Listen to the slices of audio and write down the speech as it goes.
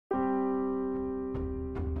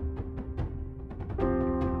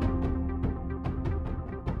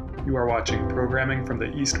You are watching programming from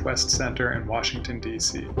the East-West Center in Washington,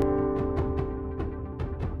 D.C.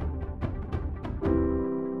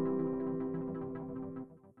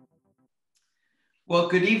 Well,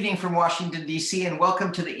 good evening from Washington, D.C., and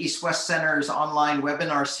welcome to the East-West Center's online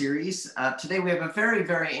webinar series. Today we have a very,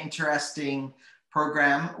 very interesting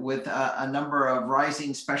program with a number of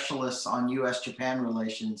rising specialists on U.S.-Japan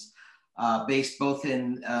relations based both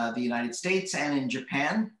in the United States and in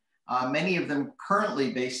Japan. Many of them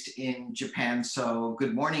currently based in Japan, so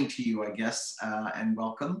good morning to you, I guess, and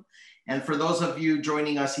welcome. And for those of you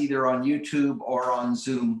joining us either on YouTube or on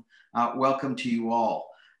Zoom, welcome to you all.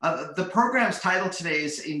 The program's title today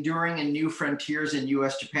is Enduring and New Frontiers in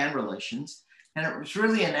U.S.-Japan Relations, and it was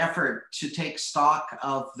really an effort to take stock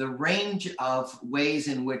of the range of ways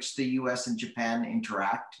in which the U.S. and Japan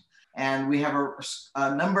interact. And we have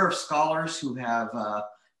a number of scholars who have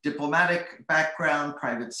diplomatic background,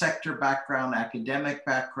 private sector background, academic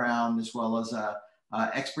background, as well as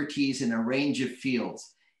expertise in a range of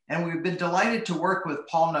fields. And we've been delighted to work with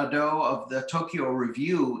Paul Nadeau of the Tokyo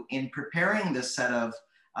Review in preparing this set of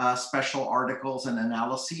special articles and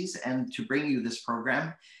analyses and to bring you this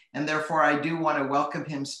program. And therefore, I do want to welcome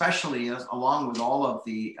him specially along with all of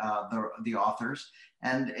the authors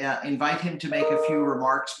and invite him to make a few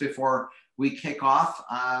remarks before we kick off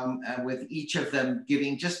with each of them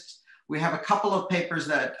giving we have a couple of papers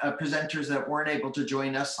that presenters that weren't able to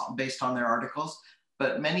join us based on their articles,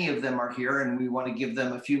 but many of them are here and we want to give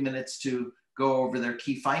them a few minutes to go over their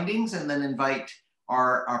key findings and then invite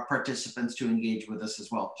our participants to engage with us as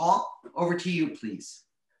well. Paul, over to you, please.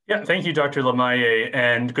 Yeah, thank you, Dr. Lamaye,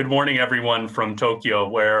 and good morning, everyone from Tokyo,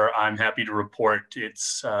 where I'm happy to report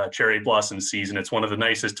it's cherry blossom season. It's one of the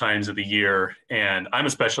nicest times of the year, and I'm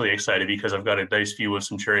especially excited because I've got a nice view of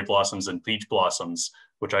some cherry blossoms and peach blossoms,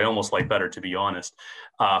 which I almost like better, to be honest,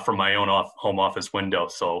 from my own home office window.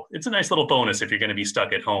 So it's a nice little bonus if you're going to be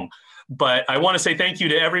stuck at home. But I want to say thank you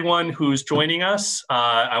to everyone who's joining us.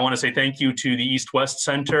 I want to say thank you to the East-West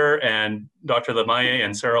Center and Dr. Lamaye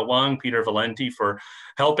and Sarah Wang, Peter Valenti for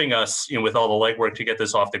helping us with all the legwork to get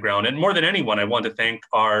this off the ground. And more than anyone, I want to thank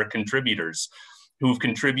our contributors who've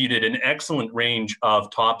contributed an excellent range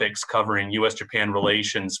of topics covering U.S.-Japan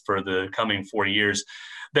relations for the coming 4 years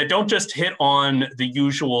that don't just hit on the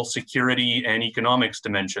usual security and economics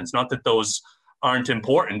dimensions. Not that those aren't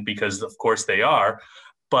important, because of course they are,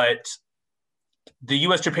 but the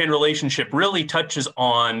U.S.-Japan relationship really touches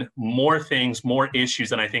on more things, more issues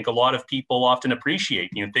than I think a lot of people often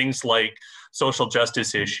appreciate. Things like social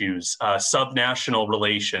justice issues, subnational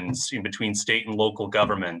relations between state and local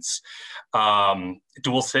governments,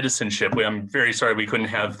 dual citizenship. I'm very sorry we couldn't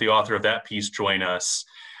have the author of that piece join us,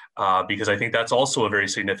 because I think that's also a very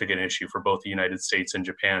significant issue for both the United States and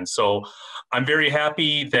Japan. So I'm very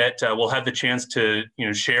happy that we'll have the chance to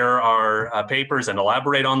share our papers and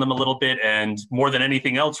elaborate on them a little bit, and more than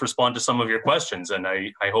anything else, respond to some of your questions. And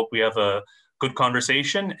I hope we have a good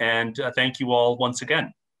conversation, and thank you all once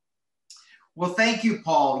again. Well, thank you,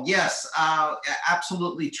 Paul. Yes,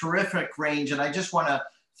 absolutely terrific range. And I just want to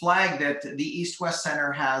flag that the East-West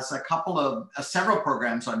Center has several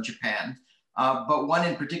programs on Japan. But one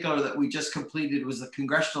in particular that we just completed was the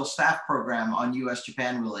Congressional Staff Program on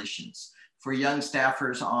U.S.-Japan relations for young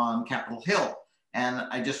staffers on Capitol Hill. And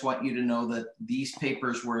I just want you to know that these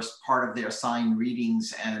papers were part of their assigned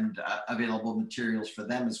readings and available materials for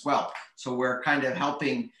them as well. So we're kind of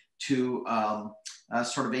helping to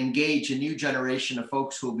sort of engage a new generation of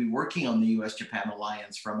folks who will be working on the U.S.-Japan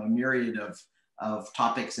alliance from a myriad of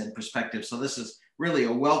topics and perspectives. So this is really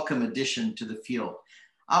a welcome addition to the field.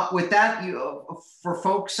 With that, for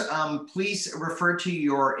folks, please refer to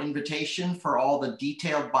your invitation for all the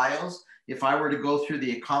detailed bios. If I were to go through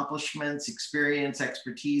the accomplishments, experience,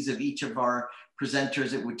 expertise of each of our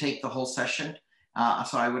presenters, it would take the whole session.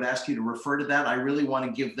 So I would ask you to refer to that. I really want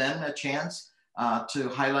to give them a chance to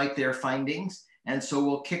highlight their findings. And so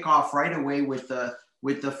we'll kick off right away with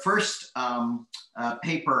the first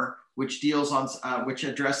paper, which which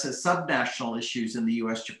addresses subnational issues in the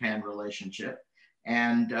U.S.-Japan relationship.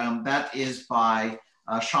 And that is by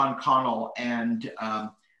Sean Connell and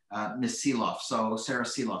Ms. Sieloff, so Sarah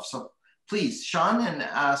Sieloff. So please, Sean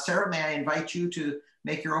and Sarah, may I invite you to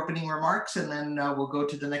make your opening remarks, and then we'll go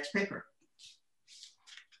to the next paper.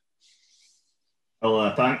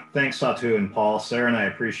 Well, thanks, Satu and Paul. Sarah and I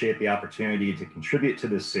appreciate the opportunity to contribute to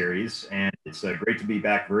this series, and it's great to be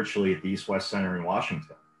back virtually at the East-West Center in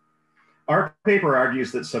Washington. Our paper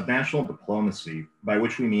argues that subnational diplomacy, by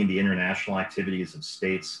which we mean the international activities of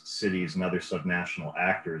states, cities, and other subnational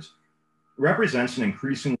actors, represents an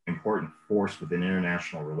increasingly important force within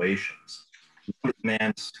international relations. It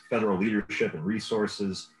demands federal leadership and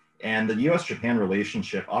resources, And the US-Japan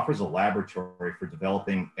relationship offers a laboratory for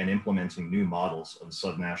developing and implementing new models of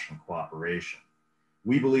subnational cooperation.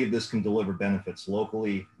 We believe this can deliver benefits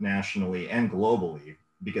locally, nationally, and globally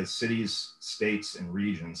because cities, states, and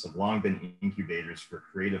regions have long been incubators for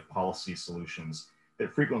creative policy solutions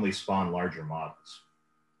that frequently spawn larger models.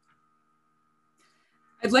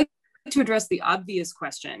 I'd like to address the obvious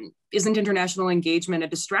question: isn't international engagement a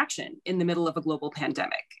distraction in the middle of a global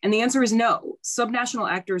pandemic? And the answer is no. Subnational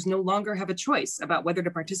actors no longer have a choice about whether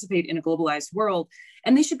to participate in a globalized world,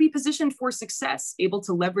 and they should be positioned for success, able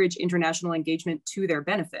to leverage international engagement to their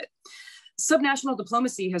benefit. Subnational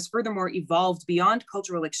diplomacy has furthermore evolved beyond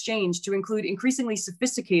cultural exchange to include increasingly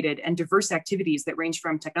sophisticated and diverse activities that range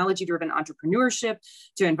from technology-driven entrepreneurship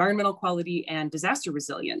to environmental quality and disaster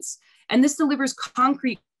resilience. And this delivers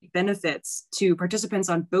concrete benefits to participants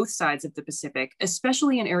on both sides of the Pacific,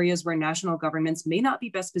 especially in areas where national governments may not be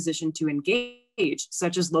best positioned to engage,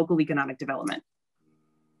 such as local economic development.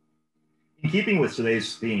 In keeping with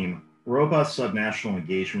today's theme, robust subnational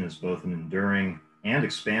engagement is both an enduring and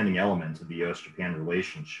expanding element of the US-Japan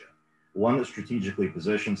relationship, one that strategically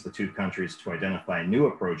positions the two countries to identify new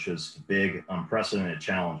approaches to big, unprecedented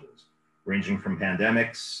challenges, ranging from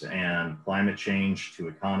pandemics and climate change to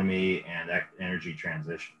economy and energy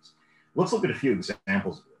transitions. Let's look at a few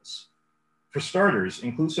examples of this. For starters,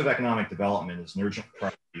 inclusive economic development is an urgent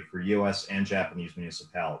priority for US and Japanese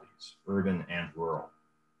municipalities, urban and rural.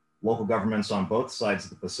 Local governments on both sides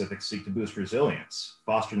of the Pacific seek to boost resilience,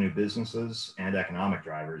 foster new businesses and economic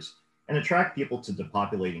drivers, and attract people to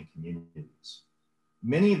depopulating communities.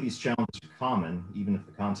 Many of these challenges are common, even if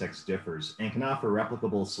the context differs, and can offer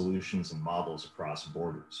replicable solutions and models across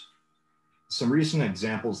borders. Some recent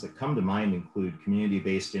examples that come to mind include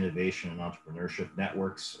community-based innovation and entrepreneurship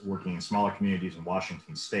networks working in smaller communities in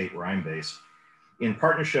Washington State, where I'm based, in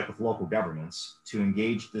partnership with local governments to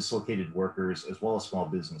engage dislocated workers as well as small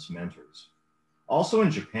business mentors. Also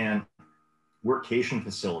in Japan, workcation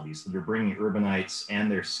facilities that are bringing urbanites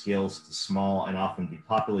and their skills to small and often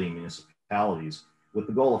depopulating municipalities with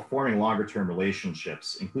the goal of forming longer-term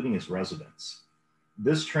relationships, including as residents.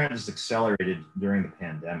 This trend has accelerated during the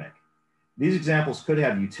pandemic. These examples could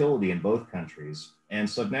have utility in both countries, and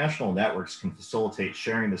subnational networks can facilitate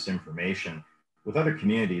sharing this information with other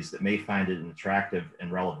communities that may find it an attractive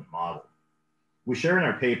and relevant model. We share in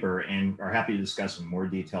our paper, and are happy to discuss in more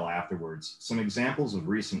detail afterwards, some examples of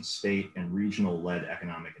recent state and regional-led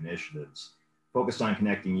economic initiatives focused on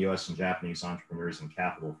connecting US and Japanese entrepreneurs and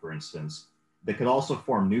capital, for instance, that could also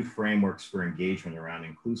form new frameworks for engagement around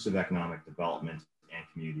inclusive economic development and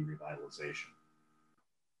community revitalization.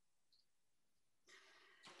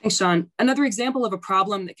 Thanks, Sean. Another example of a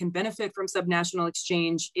problem that can benefit from subnational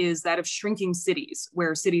exchange is that of shrinking cities,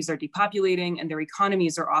 where cities are depopulating and their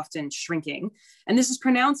economies are often shrinking. And this is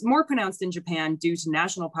more pronounced in Japan due to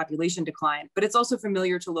national population decline, but it's also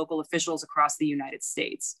familiar to local officials across the United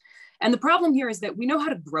States. And the problem here is that we know how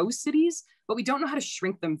to grow cities, but we don't know how to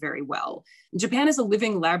shrink them very well. Japan is a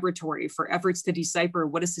living laboratory for efforts to decipher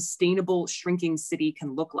what a sustainable shrinking city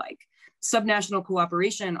can look like. Subnational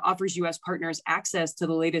cooperation offers US partners access to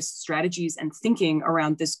the latest strategies and thinking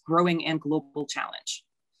around this growing and global challenge.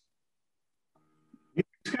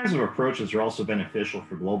 These kinds of approaches are also beneficial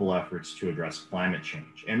for global efforts to address climate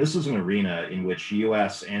change. And this is an arena in which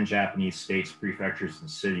US and Japanese states, prefectures, and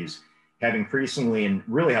cities have increasingly and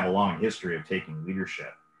really have a long history of taking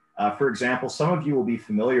leadership. For example, some of you will be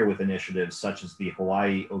familiar with initiatives such as the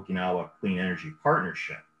Hawaii-Okinawa Clean Energy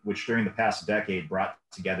Partnership, which during the past decade brought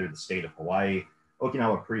together the state of Hawaii,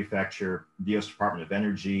 Okinawa Prefecture, the US Department of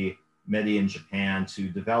Energy, METI in Japan to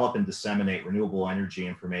develop and disseminate renewable energy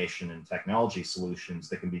information and technology solutions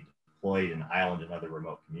that can be deployed in island and other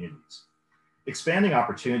remote communities. Expanding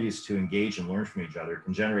opportunities to engage and learn from each other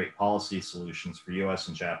can generate policy solutions for US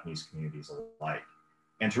and Japanese communities alike.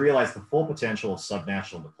 And to realize the full potential of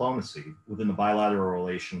subnational diplomacy within the bilateral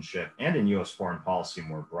relationship and in US foreign policy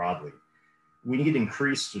more broadly, we need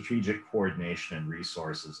increased strategic coordination and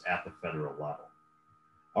resources at the federal level.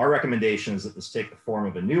 Our recommendation is that this take the form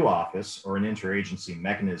of a new office or an interagency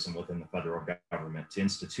mechanism within the federal government to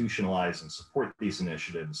institutionalize and support these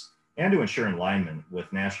initiatives and to ensure alignment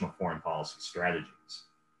with national foreign policy strategies.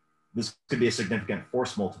 This could be a significant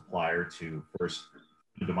force multiplier to first,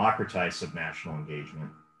 to democratize subnational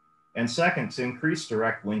engagement, and second, to increase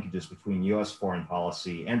direct linkages between US foreign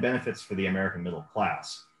policy and benefits for the American middle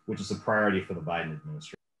class, which is a priority for the Biden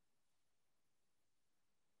administration.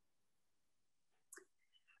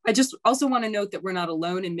 I just also want to note that we're not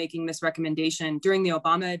alone in making this recommendation. During the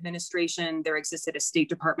Obama administration, there existed a State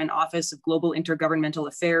Department Office of Global Intergovernmental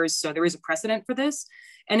Affairs, so there is a precedent for this.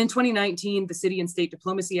 And in 2019, the City and State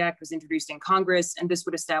Diplomacy Act was introduced in Congress, and this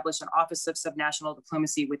would establish an Office of Subnational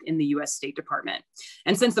Diplomacy within the US State Department.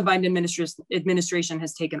 And since the Biden administration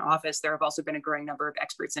has taken office, there have also been a growing number of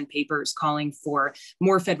experts and papers calling for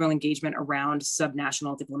more federal engagement around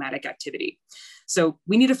subnational diplomatic activity. So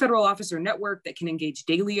we need a federal officer network that can engage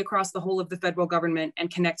daily across the whole of the federal government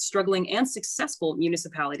and connect struggling and successful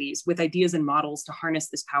municipalities with ideas and models to harness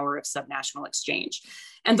this power of subnational exchange.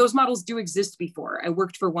 And those models do exist before. I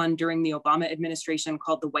worked for one during the Obama administration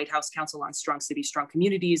called the White House Council on Strong Cities, Strong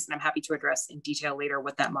Communities, and I'm happy to address in detail later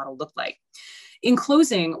what that model looked like. In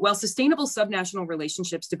closing, while sustainable subnational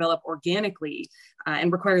relationships develop organically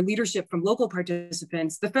and require leadership from local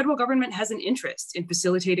participants, the federal government has an interest in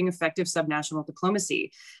facilitating effective subnational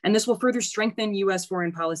diplomacy. And this will further strengthen US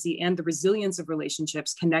foreign policy and the resilience of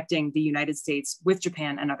relationships connecting the United States with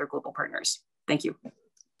Japan and other global partners. Thank you.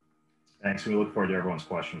 Thanks. We look forward to everyone's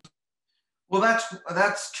questions. Well,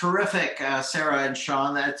 that's terrific, Sarah and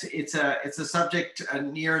Sean. It's a subject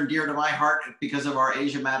near and dear to my heart because of our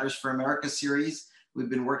Asia Matters for America series. We've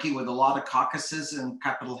been working with a lot of caucuses in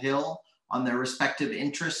Capitol Hill on their respective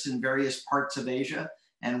interests in various parts of Asia,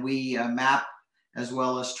 and we map as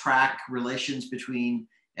well as track relations between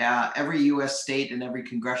every U.S. state and every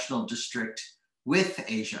congressional district with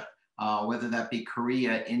Asia, whether that be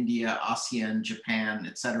Korea, India, ASEAN, Japan,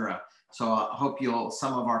 etc. So I hope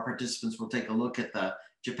some of our participants will take a look at the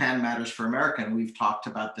Japan Matters for America, and we've talked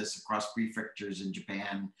about this across prefectures in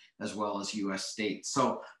Japan as well as US states.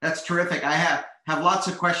 So that's terrific. I have lots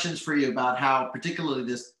of questions for you about how particularly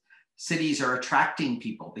this cities are attracting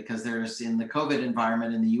people, because there's, in the COVID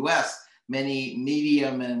environment in the US, many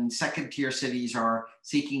medium and second tier cities are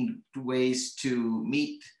seeking ways to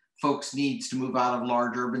meet folks' needs to move out of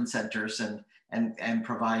large urban centers and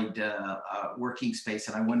provide working space.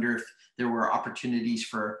 And I wonder if there were opportunities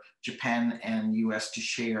for Japan and US to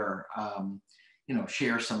share,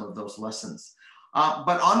 share some of those lessons.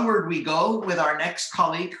 But onward we go with our next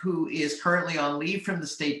colleague, who is currently on leave from the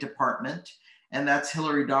State Department, and that's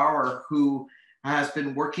Hilary Dauer, who has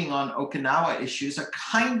been working on Okinawa issues, a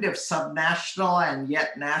kind of subnational and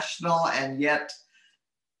yet national and yet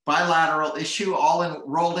bilateral issue all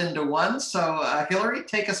rolled into one. So Hilary,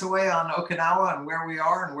 take us away on Okinawa and where we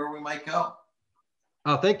are and where we might go.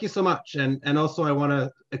 Thank you so much. And also I want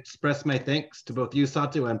to express my thanks to both you,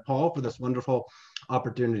 Satu, and Paul for this wonderful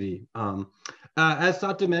opportunity. As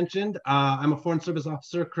Satu mentioned, I'm a Foreign Service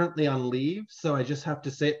officer currently on leave. So I just have to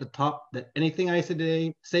say at the top that anything I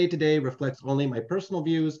say today reflects only my personal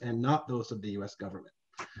views and not those of the US government.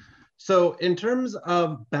 So in terms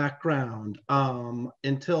of background,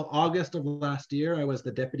 until August of last year, I was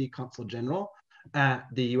the Deputy Consul General at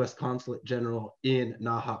the US Consulate General in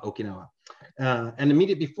Naha, Okinawa. And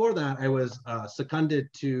immediately before that, I was seconded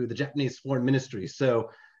to the Japanese Foreign Ministry. So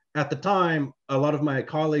at the time, a lot of my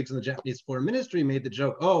colleagues in the Japanese Foreign Ministry made the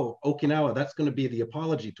joke, oh, Okinawa, that's going to be the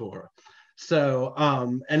apology tour. So,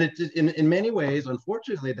 and it in many ways,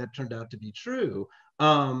 unfortunately, that turned out to be true.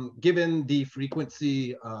 Given the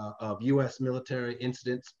frequency of US military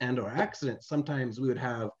incidents and or accidents, sometimes we would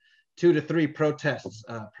have 2 to 3 protests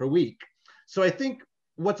per week. So I think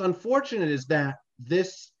what's unfortunate is that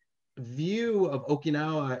this view of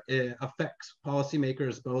Okinawa affects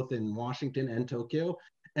policymakers both in Washington and Tokyo,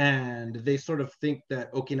 and they sort of think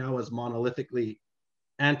that Okinawa is monolithically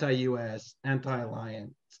anti-US,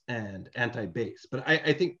 anti-alliance, and anti-base. But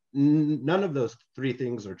I think none of those 3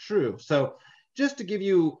 things are true. So just to give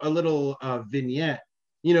you a little vignette,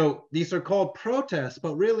 these are called protests,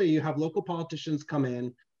 but really you have local politicians come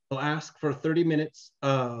in, they'll ask for 30 minutes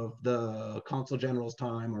of the Consul General's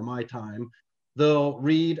time or my time. They'll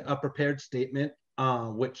read a prepared statement,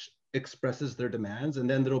 which expresses their demands. And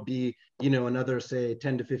then there'll be, another, say,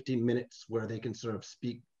 10 to 15 minutes where they can sort of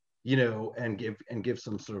speak, and give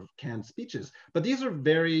some sort of canned speeches. But these are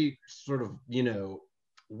very sort of,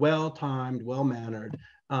 well-timed, well-mannered,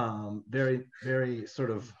 very, very sort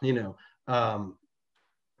of,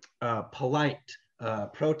 polite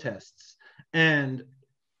protests. And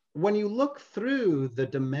when you look through the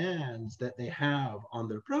demands that they have on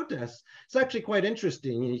their protests, it's actually quite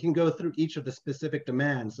interesting. You can go through each of the specific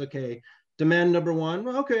demands. Okay, demand number 1,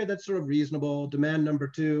 well, okay, that's sort of reasonable. Demand number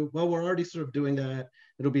 2, well, we're already sort of doing that.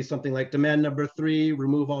 It'll be something like demand number 3,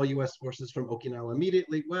 remove all US forces from Okinawa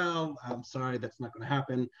immediately. Well, I'm sorry, that's not going to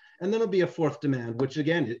happen. And then there'll be a 4th demand, which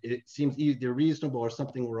again, it seems either reasonable or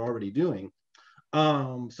something we're already doing.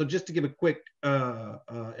 So just to give a quick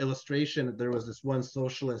illustration, there was this one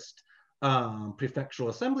socialist prefectural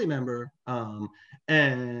assembly member,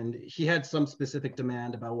 and he had some specific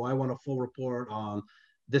demand about, well, I want a full report on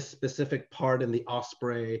this specific part in the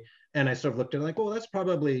Osprey. And I sort of looked at it like, well, that's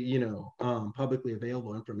probably, you know, publicly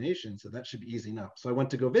available information, so that should be easy enough. So I went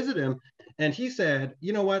to go visit him, and he said,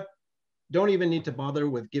 you know what, don't even need to bother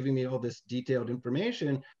with giving me all this detailed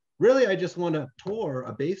information. Really, I just want a tour,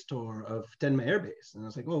 a base tour of Tenma Air Base. And I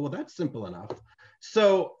was like, oh, well, that's simple enough.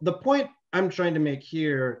 So the point I'm trying to make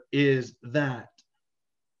here is that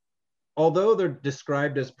although they're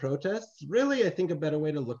described as protests, really, I think a better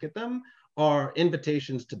way to look at them are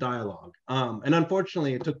invitations to dialogue. And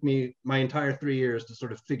unfortunately, it took me my entire 3 years to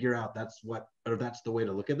sort of figure out that's the way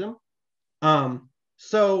to look at them.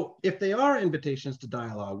 So if they are invitations to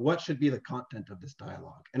dialogue, what should be the content of this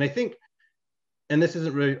dialogue? And I think, and this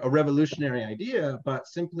isn't really a revolutionary idea, but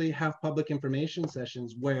simply have public information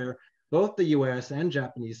sessions where both the US and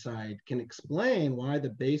Japanese side can explain why the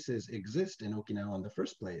bases exist in Okinawa in the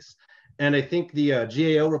first place. And I think the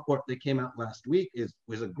GAO report that came out last week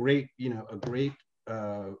was a great,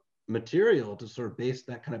 material to sort of base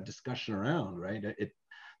that kind of discussion around, right?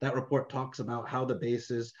 That report talks about how the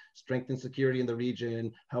bases strengthen security in the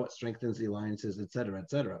region, how it strengthens the alliances, et cetera, et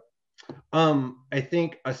cetera. I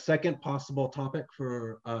think a second possible topic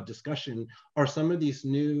for discussion are some of these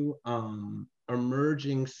new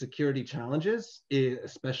emerging security challenges,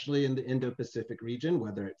 especially in the Indo-Pacific region,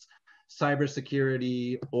 whether it's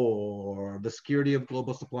cybersecurity or the security of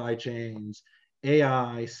global supply chains,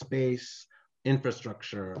 AI, space,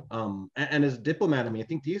 infrastructure. And as a diplomat, I mean, I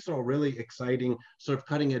think these are all really exciting sort of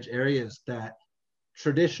cutting edge areas that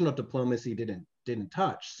traditional diplomacy didn't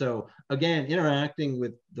touch. So again, interacting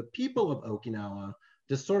with the people of Okinawa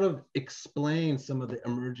to sort of explain some of the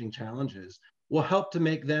emerging challenges will help to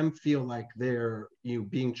make them feel like they're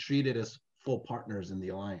being treated as full partners in the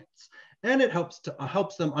alliance. And it helps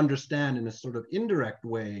them understand in a sort of indirect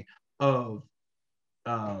way of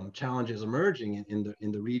challenges emerging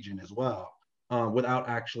in the region as well, without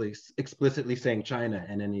actually explicitly saying China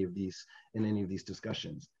in any of these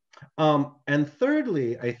discussions. And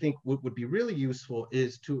thirdly, I think what would be really useful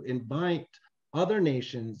is to invite other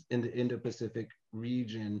nations in the Indo-Pacific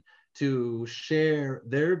region to share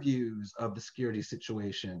their views of the security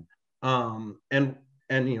situation. And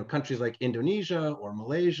countries like Indonesia or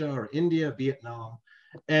Malaysia or India, Vietnam.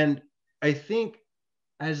 And I think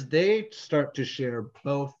as they start to share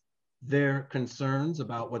both their concerns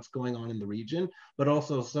about what's going on in the region, but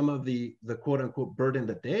also some of the quote unquote burden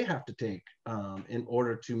that they have to take in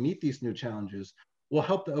order to meet these new challenges, will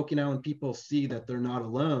help the Okinawan people see that they're not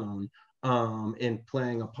alone in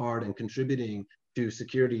playing a part and contributing to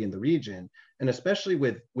security in the region. And especially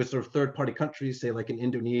with sort of third-party countries, say like in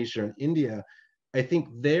Indonesia and India, I think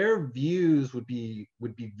their views would be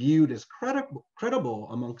viewed as credible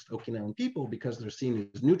amongst Okinawan people because they're seen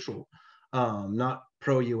as neutral, not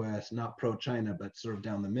pro-US, not pro-China, but sort of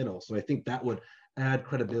down the middle. So I think that would add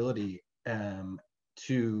credibility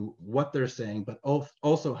to what they're saying, but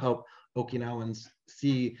also help Okinawans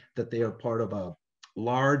see that they are part of a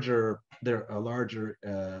larger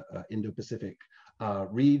Indo-Pacific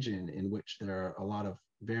region in which there are a lot of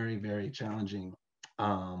very, very challenging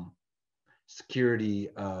security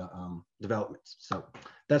developments. So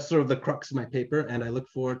that's sort of the crux of my paper, and I look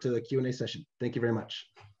forward to the Q&A session. Thank you very much.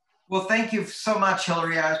 Well, thank you so much,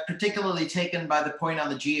 Hilary. I was particularly taken by the point on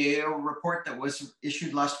the GAO report that was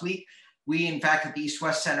issued last week. We, in fact, at the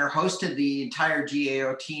East-West Center hosted the entire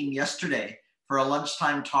GAO team yesterday for a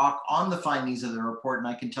lunchtime talk on the findings of the report. And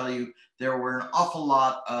I can tell you there were an awful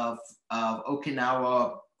lot of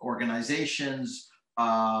Okinawa organizations,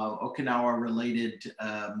 Okinawa-related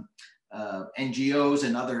NGOs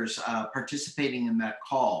and others participating in that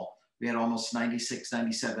call. We had almost 96,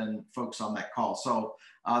 97 folks on that call. So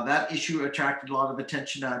that issue attracted a lot of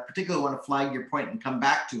attention. I particularly want to flag your point and come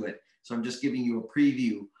back to it. So I'm just giving you a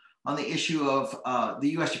preview on the issue of the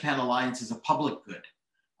US-Japan alliance as a public good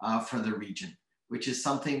for the region, which is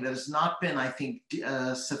something that has not been, I think,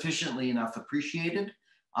 sufficiently enough appreciated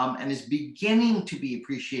and is beginning to be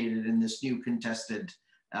appreciated in this new contested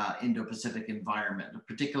Indo-Pacific environment,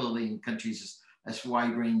 particularly in countries as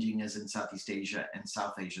wide-ranging as in Southeast Asia and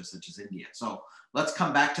South Asia, such as India. So let's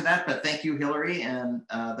come back to that, but thank you, Hilary, and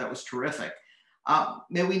that was terrific.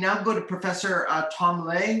 May we now go to Professor Tom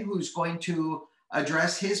Lay, who's going to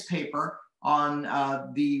address his paper on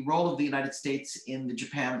the role of the United States in the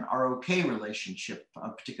Japan-ROK relationship,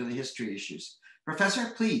 particularly history issues.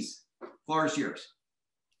 Professor, please, floor is yours.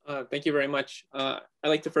 Thank you very much. I'd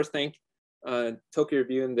like to first thank Tokyo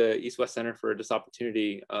Review and the East-West Center for this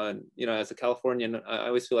opportunity. As a Californian, I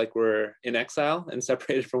always feel like we're in exile and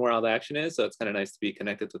separated from where all the action is. So it's kind of nice to be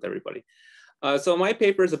connected with everybody. So my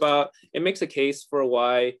paper is about, it makes a case for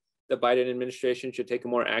why the Biden administration should take a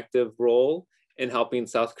more active role in helping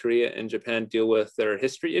South Korea and Japan deal with their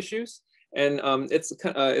history issues. And it's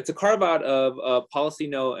a carve out of a policy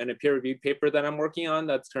note and a peer-reviewed paper that I'm working on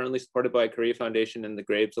that's currently supported by Korea Foundation and the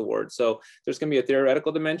Graves Award. So there's going to be a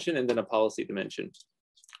theoretical dimension and then a policy dimension.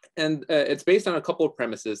 And it's based on a couple of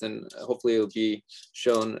premises, and hopefully it'll be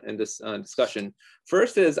shown in this discussion.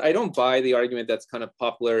 First is, I don't buy the argument that's kind of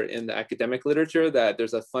popular in the academic literature that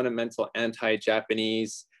there's a fundamental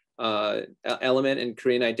anti-Japanese element in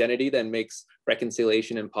Korean identity that makes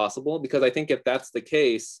reconciliation impossible. Because I think if that's the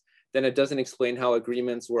case, then it doesn't explain how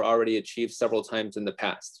agreements were already achieved several times in the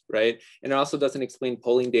past, right? And it also doesn't explain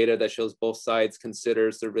polling data that shows both sides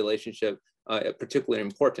considers the relationship particularly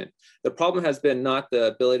important. The problem has been not the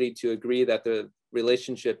ability to agree that the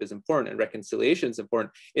relationship is important and reconciliation is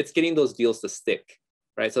important, it's getting those deals to stick,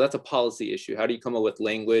 right? So that's a policy issue. How do you come up with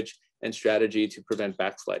language and strategy to prevent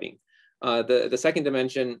backsliding? The second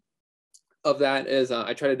dimension of that is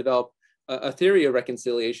I try to develop a theory of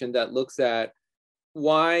reconciliation that looks at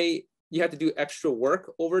why you have to do extra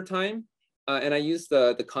work over time. And I use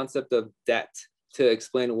the concept of debt to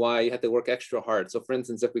explain why you have to work extra hard. So for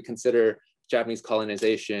instance, if we consider Japanese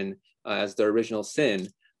colonization as the original sin,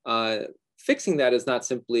 fixing that is not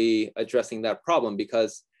simply addressing that problem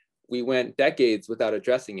because we went decades without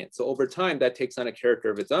addressing it. So over time, that takes on a character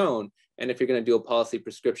of its own. And if you're going to do a policy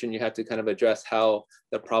prescription, you have to kind of address how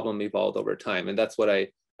the problem evolved over time. And that's what I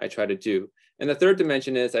try to do. And the third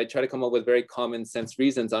dimension is I try to come up with very common sense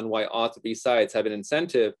reasons on why all three sides have an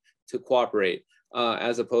incentive to cooperate,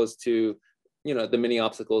 as opposed to the many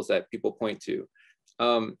obstacles that people point to.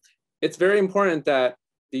 It's very important that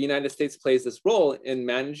the United States plays this role in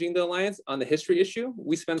managing the alliance on the history issue.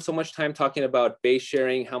 We spend so much time talking about base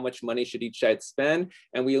sharing, how much money should each side spend,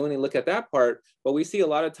 and we only look at that part, but we see a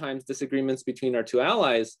lot of times disagreements between our two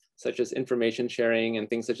allies, such as information sharing and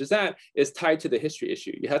things such as that, is tied to the history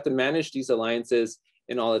issue. You have to manage these alliances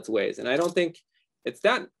in all its ways. And I don't think it's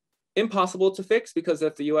that impossible to fix, because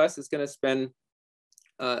if the US is gonna spend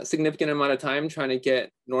a significant amount of time trying to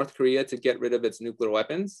get North Korea to get rid of its nuclear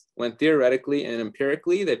weapons, when theoretically and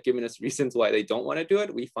empirically they've given us reasons why they don't want to do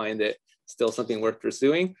it, we find it still something worth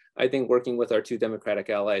pursuing. I think working with our two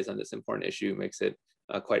democratic allies on this important issue makes it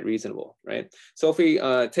quite reasonable, right? So if we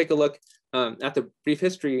take a look at the brief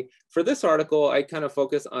history, for this article, I kind of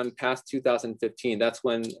focus on past 2015. That's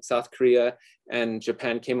when South Korea and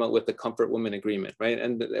Japan came up with the Comfort Women Agreement, right?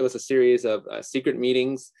 And it was a series of secret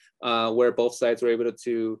meetings where both sides were able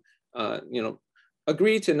to,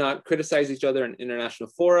 agree to not criticize each other in international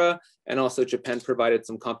fora. And also Japan provided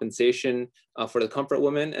some compensation for the Comfort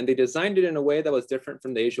Women. And they designed it in a way that was different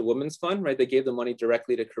from the Asia Women's Fund, right? They gave the money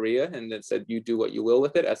directly to Korea and then said, you do what you will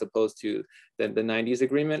with it, as opposed to the 90s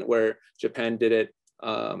agreement where Japan did it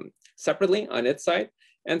separately on its side.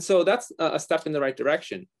 And so that's a step in the right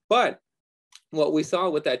direction. But what we saw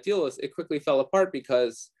with that deal is it quickly fell apart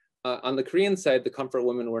because on the Korean side, the Comfort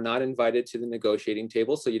Women were not invited to the negotiating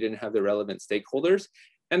table, so you didn't have the relevant stakeholders.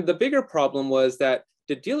 And the bigger problem was that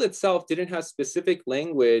the deal itself didn't have specific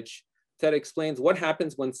language that explains what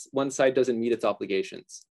happens when one side doesn't meet its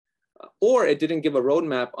obligations. Or it didn't give a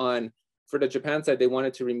roadmap on, for the Japan side, they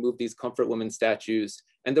wanted to remove these Comfort Women statues.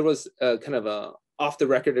 And there was kind of a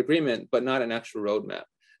off-the-record agreement, but not an actual roadmap.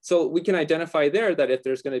 So we can identify there that if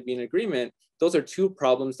there's going to be an agreement, those are two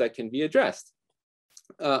problems that can be addressed.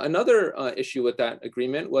 Another issue with that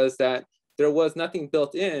agreement was that there was nothing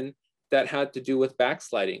built in that had to do with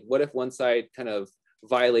backsliding. What if one side kind of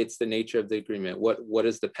violates the nature of the agreement? What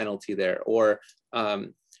is the penalty there? Or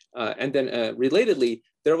and then relatedly,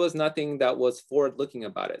 there was nothing that was forward-looking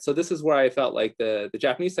about it. So this is where I felt like the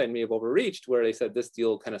Japanese side may have overreached, where they said this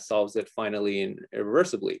deal kind of solves it finally and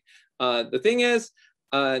irreversibly. The thing is,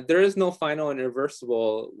 there is no final and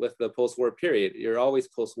irreversible with the post-war period. You're always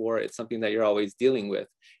post-war. It's something that you're always dealing with.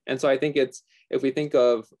 And so I think it's, if we think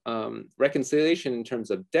of reconciliation in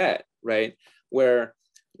terms of debt, right, where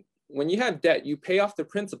when you have debt, you pay off the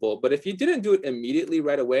principal, but if you didn't do it immediately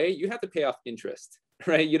right away, you have to pay off interest,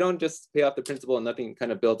 right? You don't just pay off the principal and nothing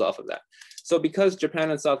kind of builds off of that. So because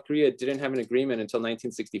Japan and South Korea didn't have an agreement until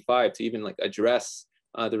 1965 to even like address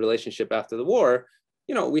the relationship after the war,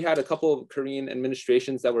 we had a couple of Korean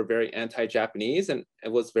administrations that were very anti-Japanese, and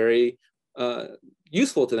it was very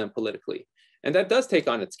useful to them politically. And that does take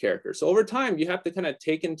on its character. So over time, you have to kind of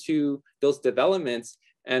take into those developments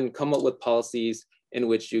and come up with policies in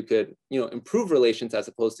which you could, improve relations as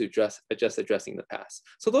opposed to just addressing the past.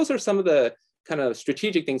 So those are some of the kind of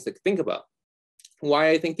strategic things to think about. Why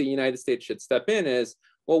I think the United States should step in is,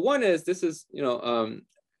 well, one is this is,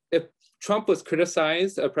 if Trump was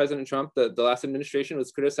criticized, President Trump, the last administration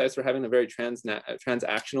was criticized for having a very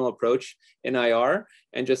transactional approach in IR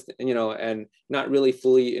and just, and not really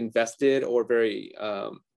fully invested or very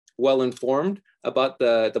well informed about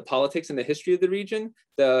the politics and the history of the region.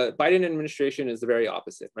 The Biden administration is the very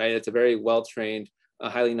opposite, right? It's a very well-trained,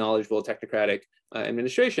 highly knowledgeable, technocratic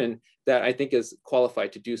administration that I think is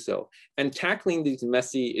qualified to do so. And tackling these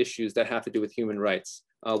messy issues that have to do with human rights,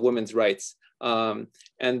 women's rights, and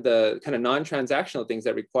the kind of non-transactional things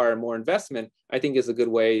that require more investment, I think is a good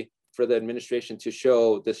way for the administration to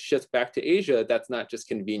show this shift back to Asia. That's not just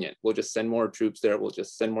convenient. We'll just send more troops there. We'll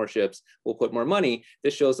just send more ships. We'll put more money.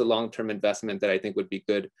 This shows a long-term investment that I think would be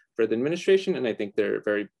good for the administration. And I think they're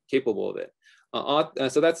very capable of it.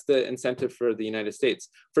 So that's the incentive for the United States.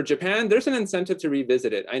 For Japan, there's an incentive to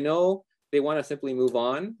revisit it. I know they want to simply move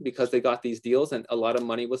on because they got these deals and a lot of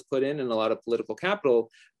money was put in and a lot of political capital.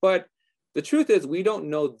 But the truth is we don't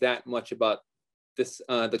know that much about this,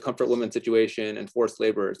 the comfort women situation and forced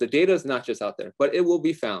laborers. The data is not just out there, but it will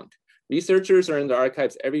be found. Researchers are in the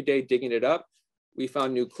archives every day digging it up. We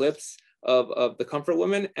found new clips of the comfort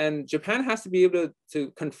women, and Japan has to be able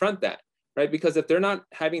to confront that, right? Because if they're not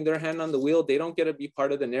having their hand on the wheel, they don't get to be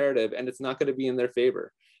part of the narrative and it's not going to be in their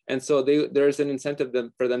favor. And so there's an incentive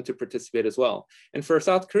for them to participate as well. And for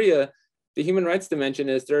South Korea, the human rights dimension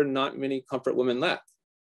is there are not many comfort women left.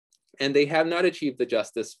 And they have not achieved the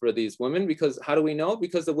justice for these women because how do we know?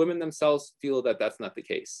 Because the women themselves feel that that's not the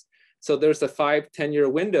case. So there's a 5-10 year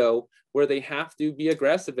window where they have to be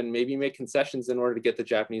aggressive and maybe make concessions in order to get the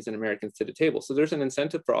Japanese and Americans to the table. So there's an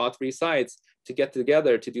incentive for all three sides to get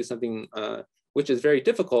together to do something which is very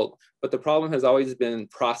difficult, but the problem has always been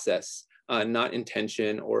process, not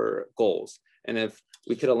intention or goals. And if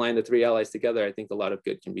we could align the three allies together, I think a lot of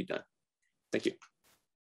good can be done. Thank you.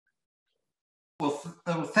 Well,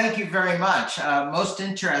 thank you very much. Most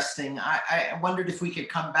interesting. I wondered if we could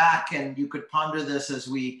come back and you could ponder this as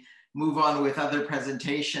we move on with other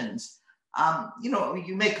presentations.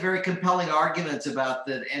 You make very compelling arguments about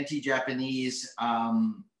that anti-Japanese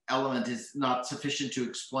element is not sufficient to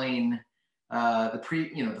explain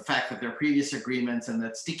the fact that there are previous agreements and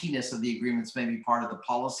that stickiness of the agreements may be part of the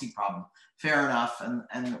policy problem. Fair enough,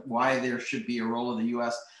 and why there should be a role of the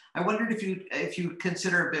U.S. I wondered if you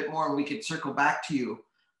but bit more, and we could circle back to you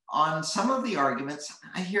on some of the arguments.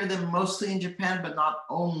 I hear them mostly in Japan, but not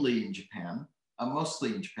only in Japan.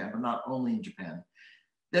 Mostly in Japan, but not only in Japan.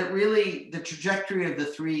 That really the trajectory of the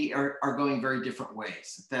three are going very different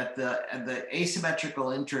ways. That the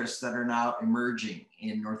asymmetrical interests that are now emerging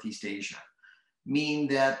in Northeast Asia mean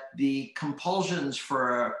that the compulsions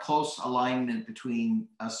for a close alignment between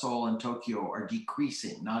Seoul and Tokyo are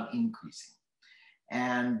decreasing, not increasing.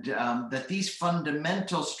 And that these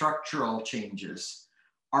fundamental structural changes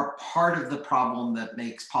are part of the problem that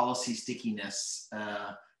makes policy stickiness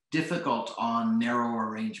difficult on narrow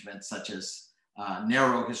arrangements such as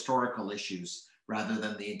narrow historical issues rather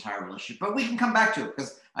than the entire relationship. But we can come back to it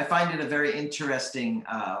because I find it a very interesting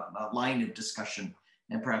line of discussion,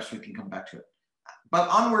 and perhaps we can come back to it. But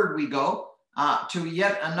onward we go to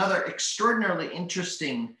yet another extraordinarily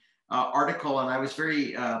interesting article, and I was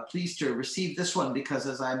very pleased to receive this one because,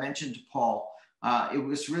 as I mentioned to Paul, it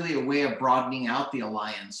was really a way of broadening out the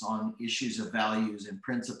alliance on issues of values and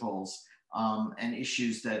principles and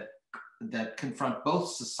issues that confront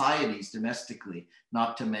both societies domestically,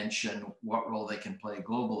 not to mention what role they can play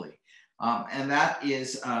globally. And that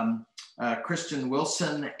is Kristen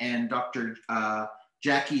Wilson and Dr.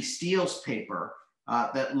 Jackie Steele's paper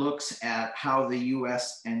that looks at how the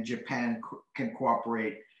US and Japan can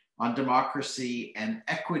cooperate on democracy and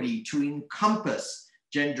equity to encompass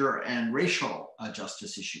gender and racial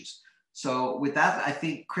justice issues. So with that, I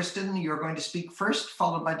think, Kristen, you're going to speak first,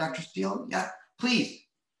 followed by Dr. Steele. Yeah, please,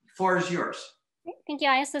 the floor is yours. Thank you.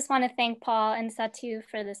 I just want to thank Paul and Satu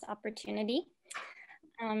for this opportunity.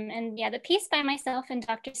 And yeah, the piece by myself and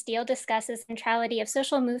Dr. Steele discusses centrality of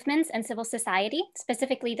social movements and civil society,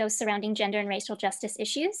 specifically those surrounding gender and racial justice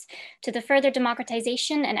issues, to the further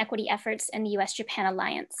democratization and equity efforts in the US-Japan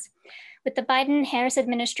alliance. With the Biden-Harris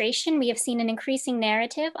administration, we have seen an increasing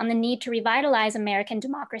narrative on the need to revitalize American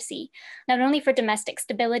democracy, not only for domestic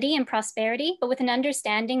stability and prosperity, but with an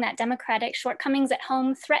understanding that democratic shortcomings at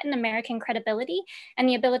home threaten American credibility and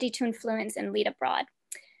the ability to influence and lead abroad.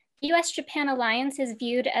 The US-Japan alliance is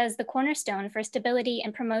viewed as the cornerstone for stability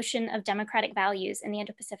and promotion of democratic values in the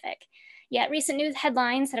Indo-Pacific. Yet recent news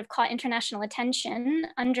headlines that have caught international attention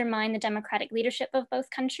undermine the democratic leadership of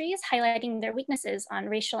both countries, highlighting their weaknesses on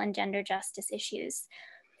racial and gender justice issues.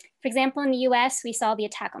 For example, in the US, we saw the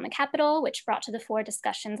attack on the Capitol, which brought to the fore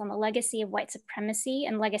discussions on the legacy of white supremacy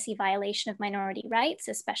and legacy violation of minority rights,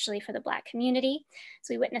 especially for the Black community.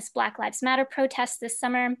 So we witnessed Black Lives Matter protests this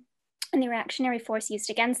summer and the reactionary force used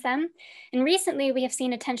against them. And recently, we have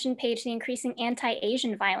seen attention paid to the increasing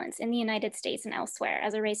anti-Asian violence in the United States and elsewhere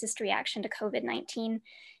as a racist reaction to COVID-19,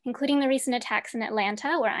 including the recent attacks in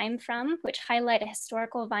Atlanta, where I'm from, which highlight a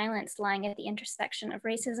historical violence lying at the intersection of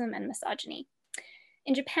racism and misogyny.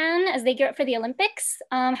 In Japan, as they gear up for the Olympics,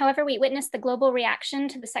 however, we witnessed the global reaction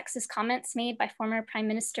to the sexist comments made by former Prime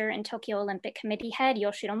Minister and Tokyo Olympic Committee head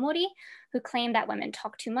Yoshiro Mori, who claimed that women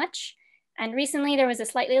talk too much. And recently there was a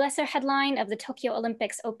slightly lesser headline of the Tokyo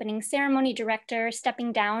Olympics opening ceremony director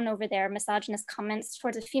stepping down over their misogynist comments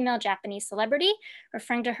towards a female Japanese celebrity,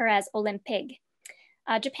 referring to her as Olympig.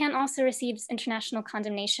 Japan also receives international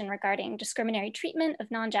condemnation regarding discriminatory treatment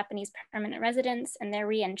of non-Japanese permanent residents and their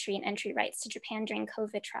re-entry and entry rights to Japan during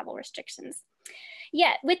COVID travel restrictions.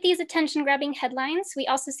 Yet, with these attention-grabbing headlines, we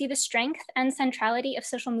also see the strength and centrality of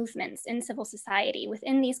social movements in civil society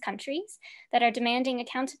within these countries that are demanding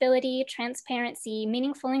accountability, transparency,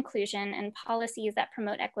 meaningful inclusion, and policies that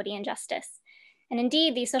promote equity and justice. And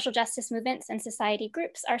indeed, these social justice movements and society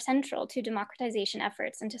groups are central to democratization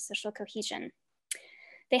efforts and to social cohesion.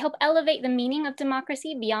 They help elevate the meaning of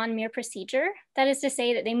democracy beyond mere procedure. That is to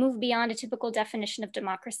say that they move beyond a typical definition of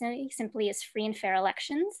democracy simply as free and fair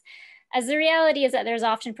elections, as the reality is that there's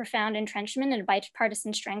often profound entrenchment and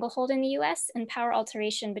bipartisan stranglehold in the US, and power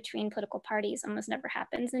alteration between political parties almost never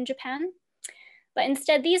happens in Japan. But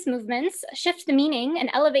instead, these movements shift the meaning and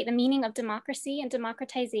elevate the meaning of democracy and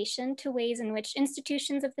democratization to ways in which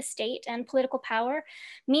institutions of the state and political power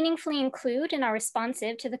meaningfully include and are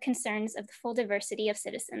responsive to the concerns of the full diversity of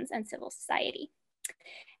citizens and civil society.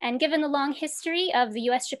 And given the long history of the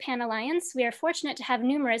US-Japan alliance, we are fortunate to have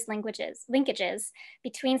numerous linkages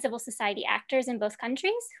between civil society actors in both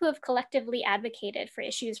countries who have collectively advocated for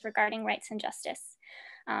issues regarding rights and justice.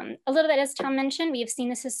 A little bit, as Tom mentioned, we have seen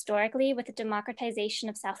this historically with the democratization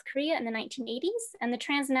of South Korea in the 1980s and the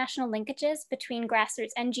transnational linkages between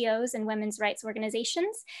grassroots NGOs and women's rights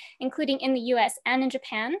organizations, including in the US and in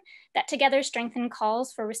Japan, that together strengthen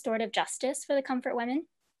calls for restorative justice for the comfort women.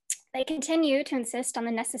 They continue to insist on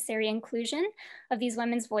the necessary inclusion of these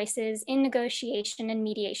women's voices in negotiation and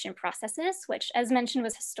mediation processes, which, as mentioned,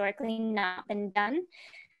 was historically not been done.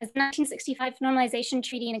 The 1965 normalization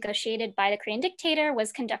treaty negotiated by the Korean dictator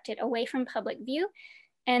was conducted away from public view,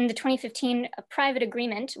 and the 2015 private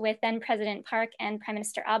agreement with then President Park and Prime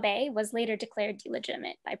Minister Abe was later declared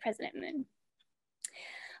illegitimate by President Moon.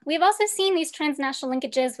 We have also seen these transnational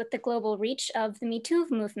linkages with the global reach of the Me Too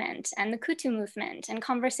movement and the Kutu movement, and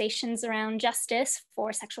conversations around justice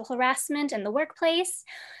for sexual harassment in the workplace,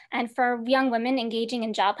 and for young women engaging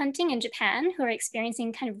in job hunting in Japan who are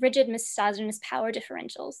experiencing kind of rigid misogynist power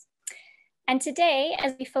differentials. And today,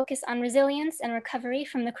 as we focus on resilience and recovery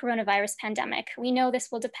from the coronavirus pandemic, we know this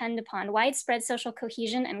will depend upon widespread social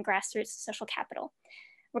cohesion and grassroots social capital.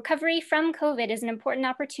 Recovery from COVID is an important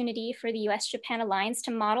opportunity for the US-Japan alliance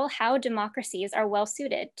to model how democracies are well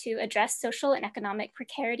suited to address social and economic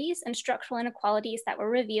precarities and structural inequalities that were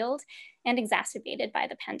revealed and exacerbated by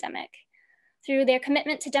the pandemic. Through their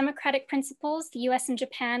commitment to democratic principles, the US and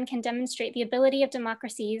Japan can demonstrate the ability of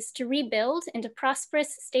democracies to rebuild into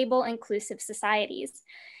prosperous, stable, inclusive societies.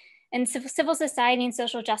 And civil society and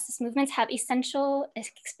social justice movements have essential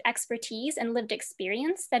expertise and lived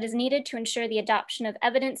experience that is needed to ensure the adoption of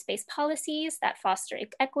evidence-based policies that foster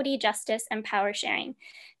equity, justice, and power sharing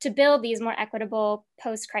to build these more equitable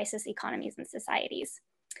post-crisis economies and societies.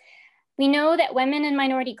 We know that women and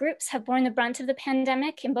minority groups have borne the brunt of the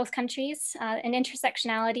pandemic in both countries, and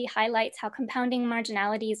intersectionality highlights how compounding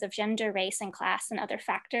marginalities of gender, race, and class and other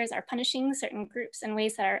factors are punishing certain groups in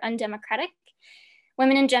ways that are undemocratic.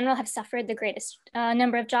 Women in general have suffered the greatest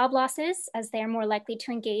number of job losses, as they are more likely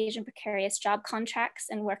to engage in precarious job contracts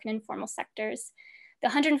and work in informal sectors. The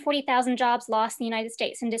 140,000 jobs lost in the United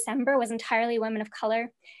States in December was entirely women of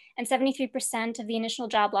color, and 73% of the initial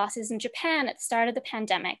job losses in Japan at the start of the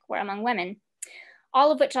pandemic were among women,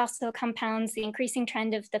 all of which also compounds the increasing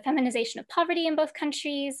trend of the feminization of poverty in both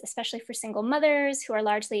countries, especially for single mothers who are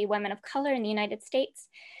largely women of color in the United States.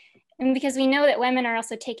 And because we know that women are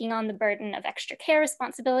also taking on the burden of extra care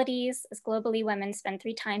responsibilities, as globally women spend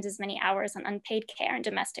 3 times as many hours on unpaid care and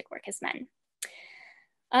domestic work as men.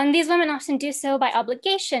 These women often do so by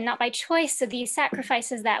obligation, not by choice. So these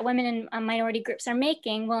sacrifices that women and minority groups are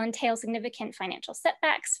making will entail significant financial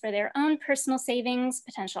setbacks for their own personal savings,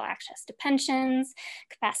 potential access to pensions,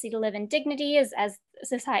 capacity to live in dignity as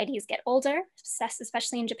societies get older,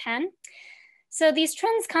 especially in Japan. So these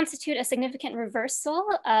trends constitute a significant reversal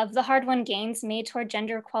of the hard-won gains made toward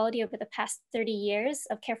gender equality over the past 30 years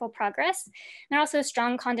of careful progress. And they're also a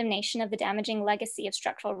strong condemnation of the damaging legacy of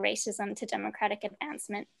structural racism to democratic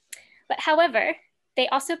advancement. But however, they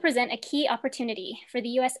also present a key opportunity for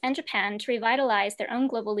the US and Japan to revitalize their own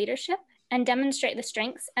global leadership and demonstrate the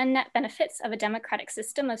strengths and net benefits of a democratic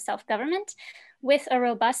system of self-government with a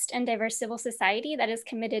robust and diverse civil society that is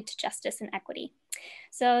committed to justice and equity.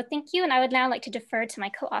 So thank you, and I would now like to defer to my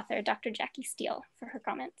co-author, Dr. Jackie Steele, for her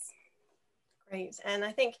comments. Great, and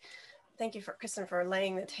I think, thank you, Kristen, for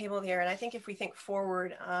laying the table here. And I think if we think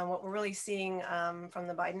forward, what we're really seeing from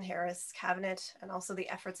the Biden-Harris cabinet and also the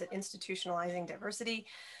efforts at institutionalizing diversity,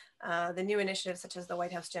 the new initiatives such as the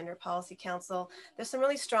White House Gender Policy Council, there's some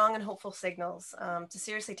really strong and hopeful signals to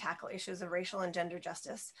seriously tackle issues of racial and gender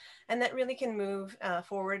justice, and that really can move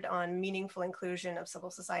forward on meaningful inclusion of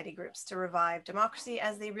civil society groups to revive democracy,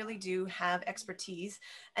 as they really do have expertise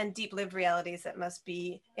and deep lived realities that must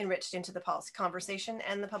be enriched into the policy conversation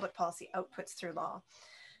and the public policy outputs through law.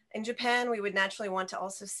 In Japan, we would naturally want to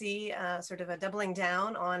also see sort of a doubling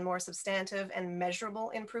down on more substantive and measurable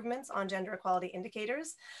improvements on gender equality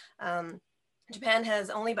indicators. Japan has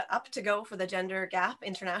only but up to go for the gender gap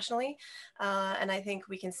internationally. And I think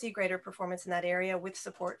we can see greater performance in that area with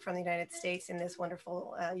support from the United States in this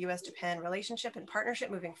wonderful US-Japan relationship and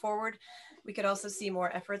partnership moving forward. We could also see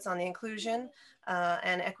more efforts on the inclusion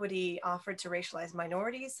and equity offered to racialized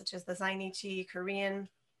minorities, such as the Zainichi, Korean,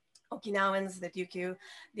 Okinawans, the Ryukyu,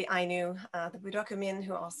 the Ainu, the Burakumin,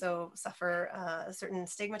 who also suffer a certain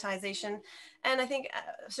stigmatization. And I think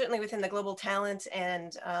certainly within the global talent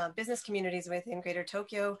and business communities within Greater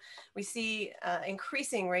Tokyo, we see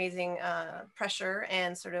increasing raising pressure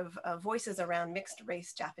and sort of voices around mixed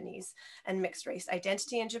race Japanese and mixed race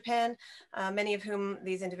identity in Japan, many of whom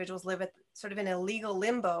these individuals live at sort of in a legal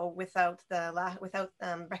limbo without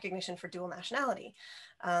recognition for dual nationality.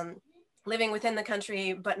 Living within the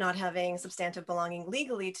country, but not having substantive belonging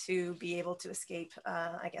legally to be able to escape,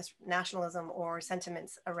 I guess, nationalism or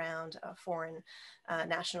sentiments around foreign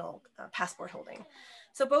national passport holding.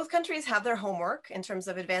 So both countries have their homework in terms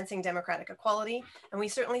of advancing democratic equality, and we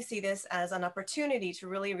certainly see this as an opportunity to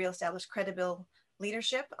really reestablish credible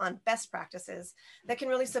leadership on best practices that can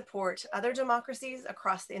really support other democracies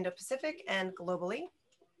across the Indo-Pacific and globally.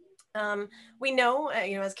 We know,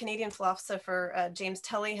 as Canadian philosopher James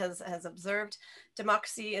Tully has observed,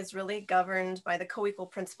 democracy is really governed by the co-equal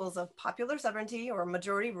principles of popular sovereignty or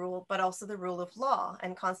majority rule, but also the rule of law,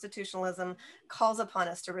 and constitutionalism calls upon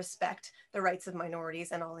us to respect the rights of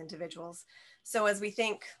minorities and all individuals. So as we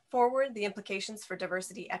think forward, the implications for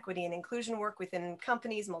diversity, equity, and inclusion work within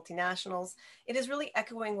companies, multinationals, it is really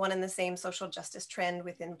echoing one and the same social justice trend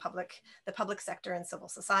within the public sector and civil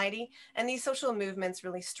society. And these social movements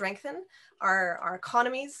really strengthen our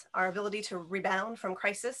economies, our ability to rebound from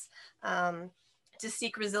crisis, to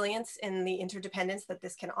seek resilience in the interdependence that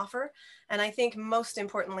this can offer. And I think most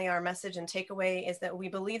importantly, our message and takeaway is that we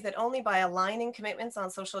believe that only by aligning commitments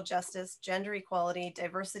on social justice, gender equality,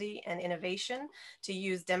 diversity, and innovation to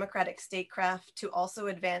use democratic statecraft to also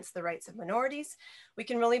advance the rights of minorities, we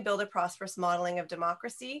can really build a prosperous modeling of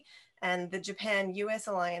democracy. And the Japan-US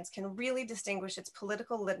alliance can really distinguish its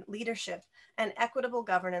political leadership and equitable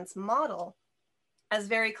governance model as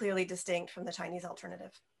very clearly distinct from the Chinese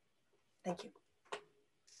alternative. Thank you.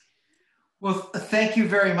 Well, thank you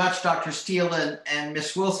very much, Dr. Steele and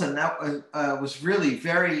Ms. Wilson. That was really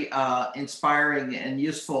very inspiring and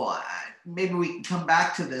useful. Maybe we can come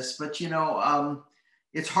back to this, but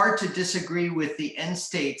it's hard to disagree with the end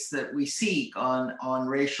states that we seek on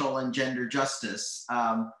racial and gender justice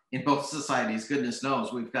in both societies. Goodness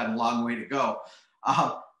knows, we've got a long way to go.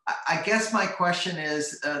 I guess my question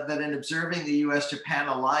is that in observing the US-Japan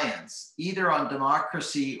alliance, either on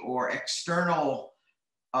democracy or external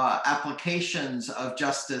applications of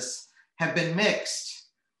justice have been mixed,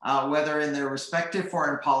 whether in their respective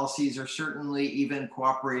foreign policies or certainly even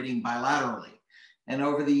cooperating bilaterally. And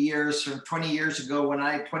over the years, from 25 years ago when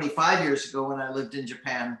I lived in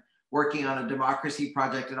Japan working on a democracy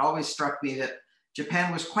project, it always struck me that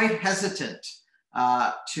Japan was quite hesitant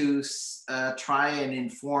to try and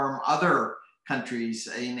inform other countries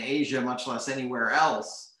in Asia, much less anywhere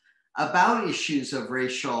else, about issues of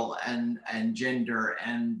racial and gender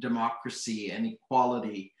and democracy and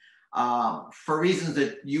equality for reasons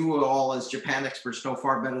that you all as Japan experts know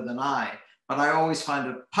far better than I. but I always find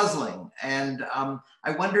it puzzling. And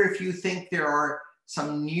I wonder if you think there are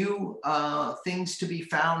some new things to be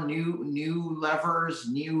found, new levers,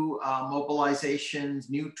 new mobilizations,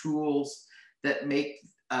 new tools that make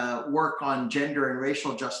work on gender and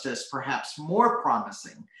racial justice perhaps more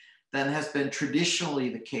promising than has been traditionally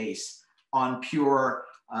the case on pure,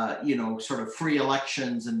 sort of free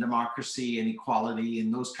elections and democracy and equality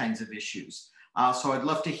and those kinds of issues. So I'd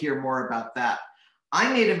love to hear more about that.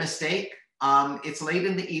 I made a mistake. It's late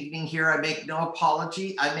in the evening here. I make no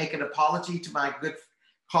apology. I make an apology to my good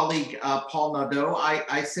colleague, Paul Nadeau.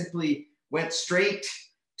 I simply went straight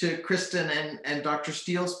to Kristen and Dr.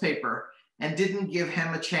 Steele's paper and didn't give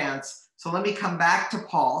him a chance. So let me come back to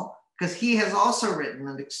Paul, because he has also written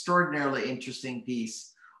an extraordinarily interesting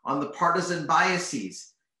piece on the partisan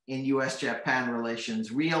biases in US-Japan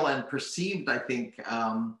relations, real and perceived, I think,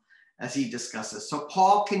 as he discusses. So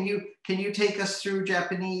Paul, can you take us through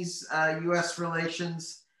Japanese-US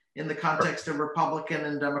relations in the context of Republican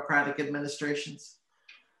and Democratic administrations?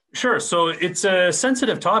 Sure. So it's a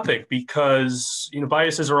sensitive topic because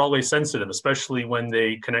biases are always sensitive, especially when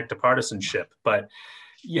they connect to partisanship. But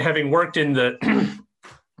having worked in the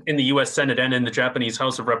U.S. Senate and in the Japanese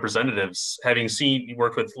House of Representatives, having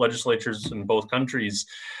worked with legislatures in both countries,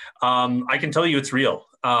 I can tell you it's real,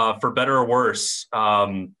 for better or worse.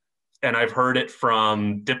 And I've heard it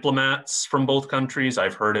from diplomats from both countries.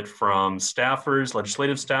 I've heard it from staffers,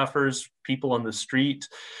 legislative staffers, people on the street.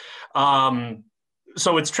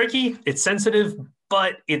 So it's tricky, it's sensitive,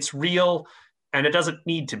 but it's real, and it doesn't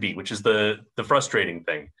need to be, which is the frustrating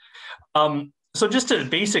thing. So just to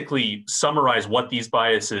basically summarize what these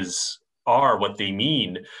biases are, what they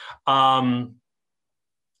mean,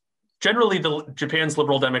 generally Japan's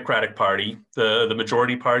Liberal Democratic Party, the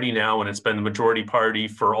majority party now, and it's been the majority party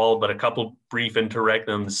for all but a couple brief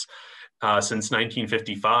interregnums since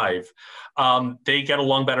 1955, they get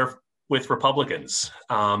along better with Republicans,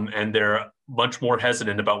 and they're much more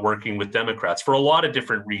hesitant about working with Democrats for a lot of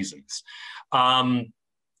different reasons.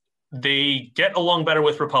 They get along better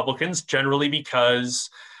with Republicans generally because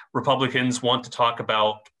Republicans want to talk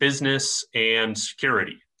about business and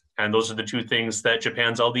security. And those are the two things that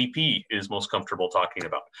Japan's LDP is most comfortable talking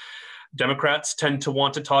about. Democrats tend to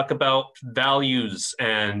want to talk about values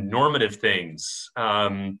and normative things.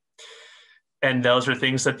 And those are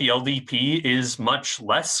things that the LDP is much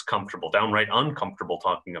less comfortable, downright uncomfortable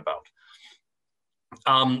talking about.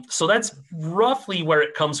 So that's roughly where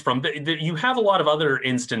it comes from. You have a lot of other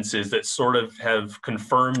instances that sort of have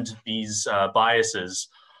confirmed these biases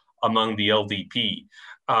among the LDP.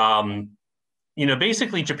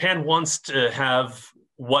 Basically Japan wants to have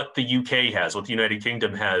what the UK has, what the United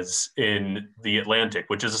Kingdom has in the Atlantic,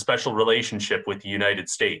 which is a special relationship with the United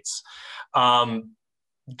States. You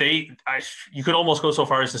could almost go so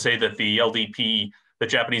far as to say that the LDP, the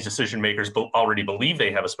Japanese decision makers, already believe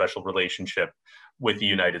they have a special relationship with the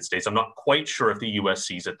United States. I'm not quite sure if the US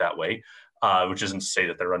sees it that way, which isn't to say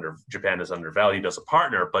that Japan is undervalued as a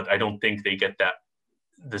partner, but I don't think they get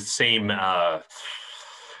the same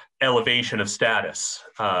elevation of status,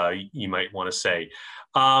 you might want to say.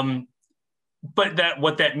 But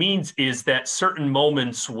what that means is that certain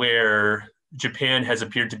moments where Japan has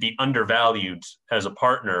appeared to be undervalued as a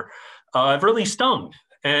partner have really stung.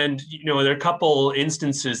 And there are a couple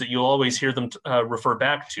instances that you'll always hear them refer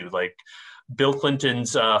back to, like Bill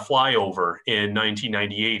Clinton's flyover in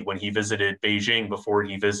 1998 when he visited Beijing before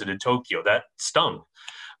he visited Tokyo. That stung.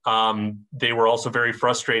 They were also very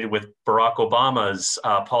frustrated with Barack Obama's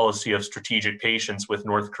policy of strategic patience with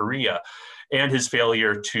North Korea and his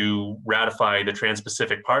failure to ratify the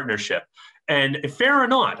Trans-Pacific Partnership. And fair or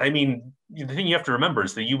not, I mean, the thing you have to remember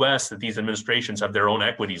is the US, that these administrations have their own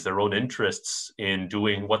equities, their own interests in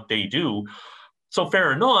doing what they do. So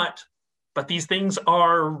fair or not, but these things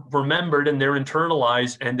are remembered and they're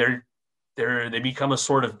internalized and they become a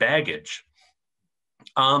sort of baggage,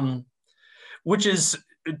 which is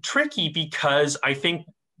tricky because I think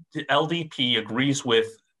the LDP agrees with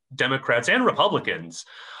Democrats and Republicans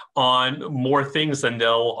on more things than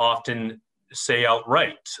they'll often say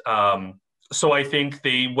outright. So I think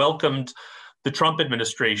they welcomed the Trump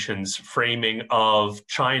administration's framing of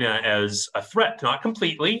China as a threat, not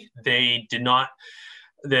completely. They did not.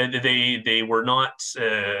 They were not.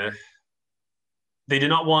 They did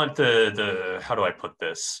not want the. How do I put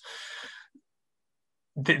this?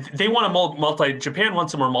 They want Japan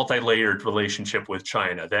wants a more multi-layered relationship with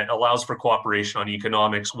China that allows for cooperation on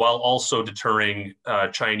economics while also deterring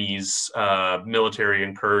Chinese military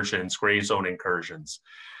incursions, gray zone incursions.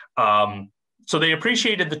 So they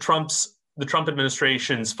appreciated the Trump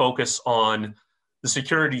administration's focus on the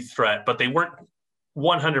security threat, but they weren't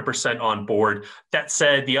 100% on board. That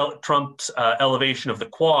said, Trump's elevation of the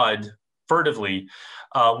Quad furtively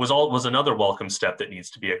was another welcome step that needs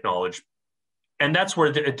to be acknowledged. And that's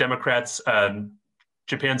where the Democrats,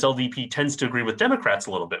 Japan's LDP tends to agree with Democrats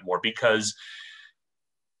a little bit more, because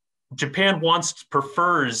Japan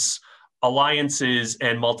prefers alliances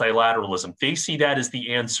and multilateralism. They see that as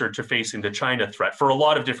the answer to facing the China threat for a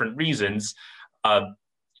lot of different reasons.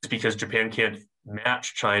 It's because Japan can't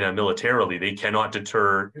match China militarily. They cannot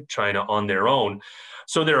deter China on their own.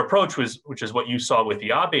 So their approach was, which is what you saw with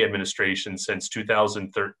the Abe administration since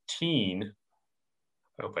 2013.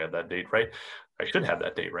 I hope I have that date right. I should have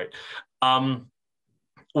that date right.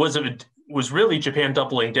 Was really Japan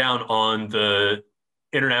doubling down on the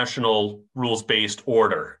international rules-based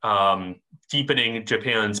order, deepening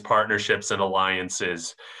Japan's partnerships and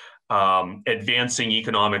alliances, advancing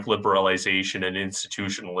economic liberalization and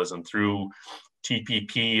institutionalism through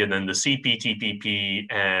TPP and then the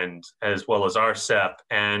CPTPP, and as well as RCEP,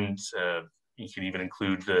 and you could even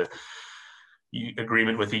include the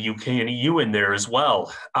agreement with the UK and EU in there as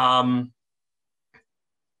well.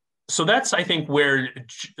 So that's, I think, where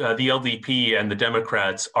the LDP and the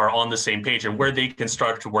Democrats are on the same page and where they can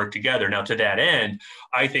start to work together. Now, to that end,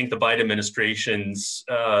 I think the Biden administration's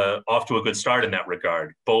off to a good start in that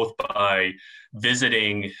regard, both by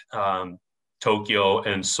visiting Tokyo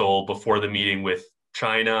and Seoul before the meeting with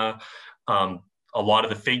China. A lot of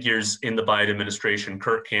the figures in the Biden administration,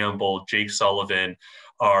 Kurt Campbell, Jake Sullivan,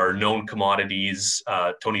 are known commodities,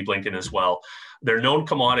 Tony Blinken as well. They're known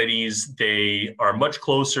commodities. They are much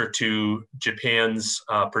closer to Japan's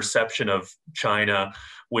perception of China,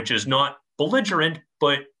 which is not belligerent,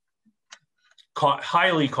 but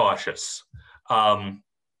highly cautious. I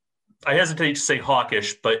hesitate to say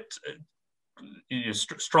hawkish, but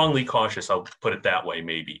strongly cautious, I'll put it that way,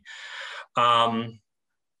 maybe.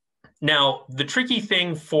 Now, the tricky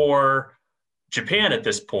thing for Japan at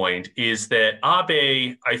this point is that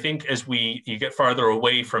Abe, I think as you get farther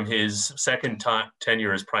away from his second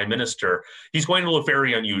tenure as prime minister, he's going to look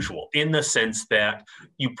very unusual in the sense that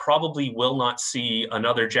you probably will not see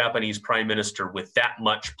another Japanese prime minister with that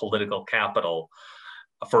much political capital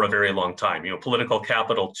for a very long time. Political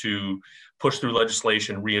capital to push through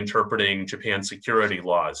legislation reinterpreting Japan's security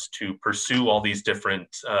laws, to pursue all these different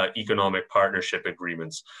economic partnership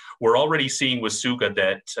agreements. We're already seeing with Suga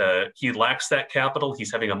that he lacks that capital.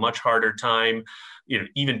 He's having a much harder time,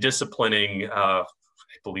 even disciplining, I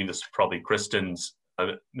believe this is probably Kristen's,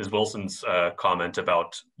 Ms. Wilson's comment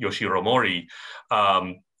about Yoshiro Mori.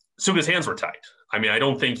 Suga's hands were tied. I mean, I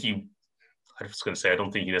don't think he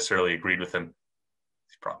necessarily agreed with him.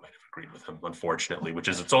 Probably might have agreed with him, unfortunately, which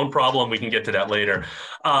is its own problem. We can get to that later.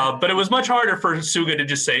 But it was much harder for Suga to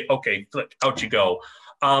just say, okay, out you go,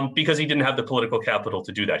 because he didn't have the political capital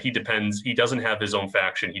to do that. He doesn't have his own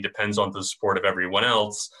faction. He depends on the support of everyone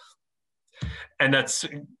else. And that's,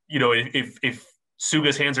 if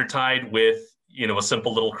Suga's hands are tied with, a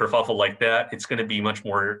simple little kerfuffle like that, it's going to be much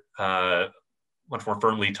more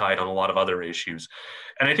firmly tied on a lot of other issues.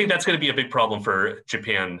 And I think that's going to be a big problem for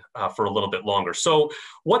Japan for a little bit longer. So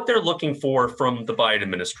what they're looking for from the Biden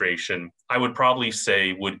administration, I would probably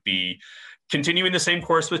say would be continuing the same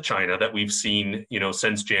course with China that we've seen,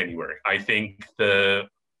 since January. I think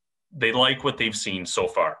they like what they've seen so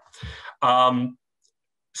far. And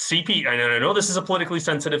I know this is a politically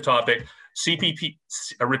sensitive topic,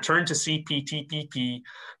 a return to CPTPP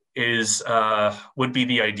would be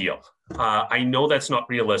the ideal. I know that's not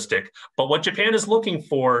realistic, but what Japan is looking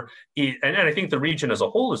for, and I think the region as a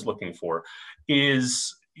whole is looking for,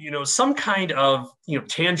 is some kind of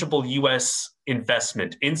tangible U.S.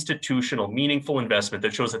 investment, institutional, meaningful investment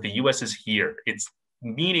that shows that the U.S. is here. It's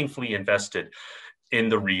meaningfully invested in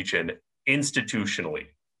the region institutionally,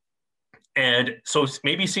 and so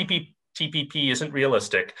maybe CPTPP isn't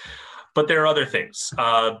realistic, but there are other things.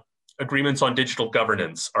 Agreements on digital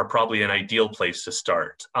governance are probably an ideal place to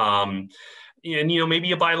start. And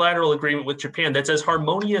maybe a bilateral agreement with Japan that's as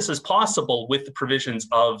harmonious as possible with the provisions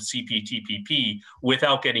of CPTPP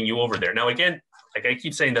without getting you over there. Now, again, like I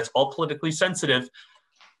keep saying, that's all politically sensitive.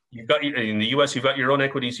 In the US, you've got your own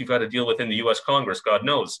equities you've got to deal with in the US Congress, God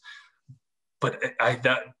knows. But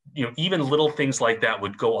even little things like that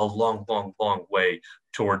would go a long, long, long way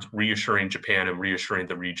towards reassuring Japan and reassuring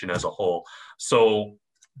the region as a whole. So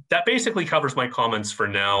that basically covers my comments for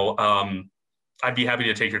now. I'd be happy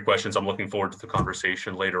to take your questions. I'm looking forward to the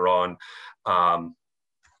conversation later on. And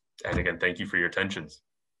again, thank you for your attentions.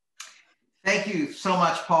 Thank you so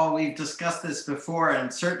much, Paul. We've discussed this before,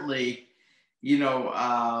 and certainly,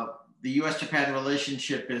 the US-Japan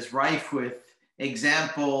relationship is rife with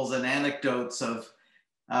examples and anecdotes of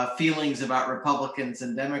feelings about Republicans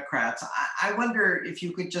and Democrats. I wonder if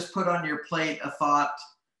you could just put on your plate a thought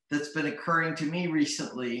that's been occurring to me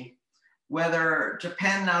recently, whether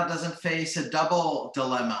Japan now doesn't face a double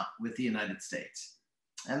dilemma with the United States.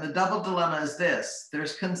 And the double dilemma is this: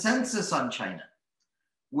 there's consensus on China,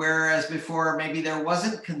 whereas before maybe there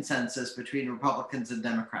wasn't consensus between Republicans and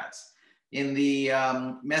Democrats. In the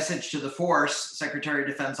message to the force, Secretary of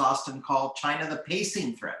Defense Austin called China the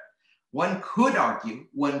pacing threat. One could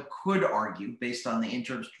argue, based on the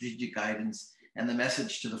interim strategic guidance and the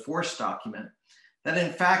message to the force document, that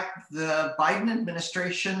in fact the Biden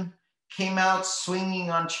administration came out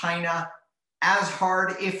swinging on China as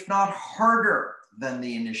hard, if not harder, than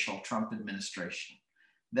the initial Trump administration.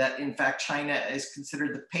 That in fact China is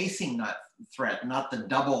considered the pacing threat, not the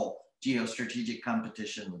double geostrategic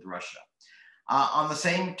competition with Russia. On the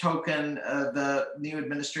same token, the new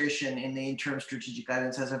administration in the interim strategic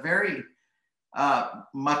guidance has a very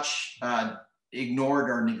much ignored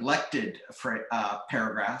or neglected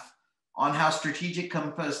paragraph on how strategic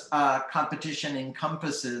competition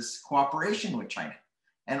encompasses cooperation with China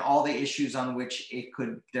and all the issues on which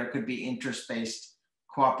there could be interest-based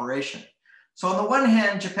cooperation. So on the one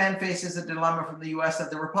hand, Japan faces a dilemma from the US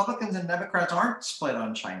that the Republicans and Democrats aren't split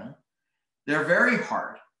on China. They're very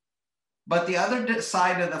hard. But the other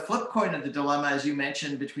side of the flip coin of the dilemma, as you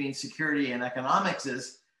mentioned, between security and economics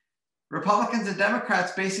is Republicans and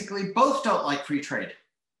Democrats basically both don't like free trade.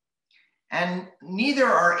 And neither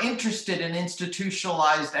are interested in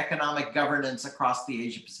institutionalized economic governance across the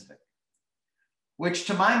Asia Pacific, which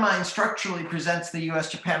to my mind structurally presents the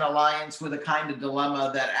US-Japan alliance with a kind of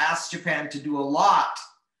dilemma that asks Japan to do a lot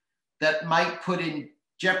that might put in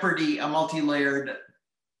jeopardy a multi-layered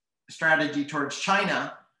strategy towards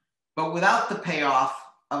China, but without the payoff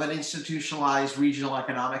of an institutionalized regional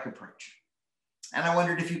economic approach. And I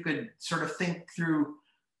wondered if you could sort of think through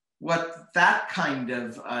what that kind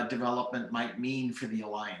of development might mean for the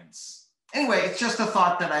alliance. Anyway, it's just a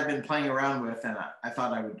thought that I've been playing around with, and I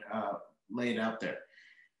thought I would lay it out there.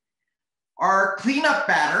 Our cleanup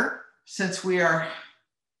batter, since we are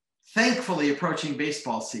thankfully approaching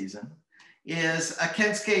baseball season, is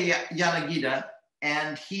Kensuke Yanagida,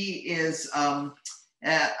 and he is a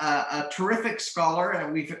terrific scholar,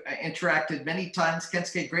 and we've interacted many times.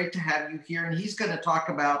 Kensuke, great to have you here, and he's going to talk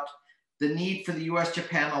about the need for the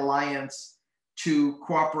US-Japan alliance to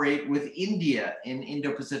cooperate with India in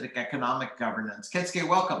Indo-Pacific economic governance. Kensuke,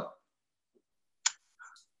 welcome.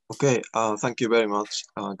 Okay, thank you very much.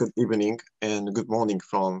 Good evening and good morning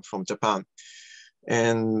from Japan.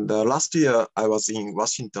 And last year I was in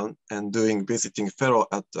Washington and doing visiting fellow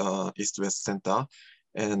at East-West Center.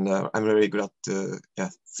 And I'm very glad to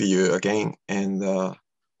see you again. And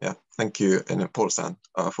thank you, and Paul-san,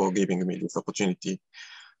 for giving me this opportunity.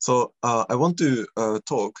 So I want to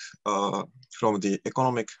talk from the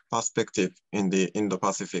economic perspective in the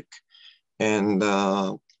Indo-Pacific. And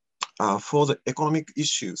for the economic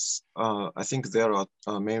issues, I think there are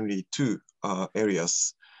mainly two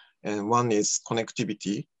areas. And one is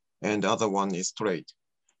connectivity, and the other one is trade.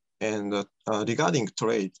 And regarding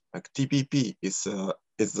trade, like TPP is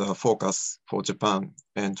a focus for Japan,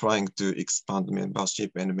 and trying to expand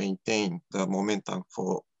membership and maintain the momentum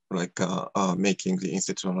for making the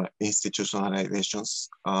institutionalizations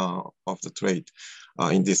of the trade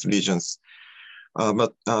in these regions.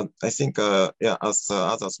 But I think, as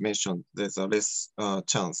others mentioned, there's a less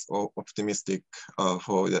chance or optimistic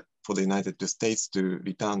for the United States to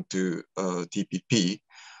return to TPP.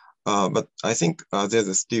 But I think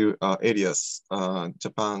there's still areas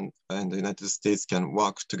Japan and the United States can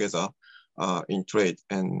work together in trade,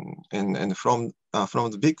 and from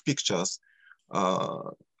the big pictures,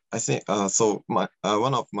 I think so.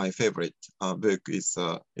 One of my favorite book is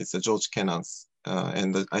George Kennan's,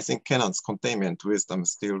 and I think Kennan's containment wisdom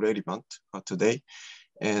is still relevant today.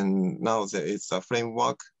 And now there is a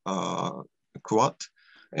framework, Quad,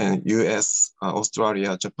 and US,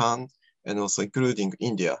 Australia, Japan, and also including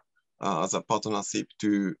India as a partnership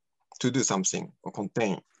to do something or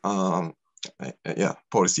contain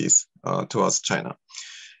policies towards China.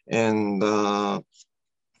 And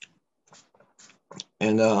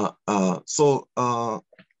so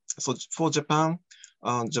for Japan,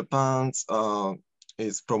 Japan's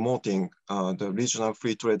is promoting the regional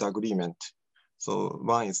free trade agreement. So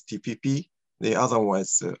one is TPP, the other one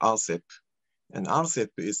is RCEP, and RCEP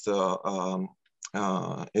is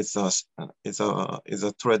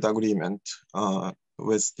a trade agreement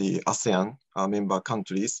with the ASEAN member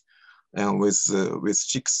countries and with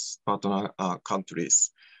 6 partner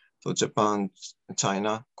countries. So Japan,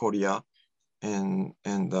 China, Korea, and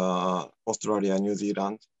Australia, New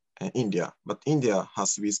Zealand, India, but India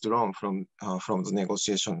has withdrawn from the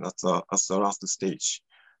negotiation at the last stage.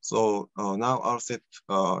 So now RCEP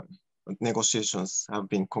negotiations have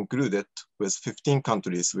been concluded with 15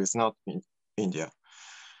 countries with not India.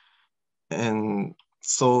 And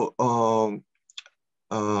so,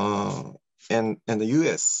 and the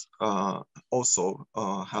US also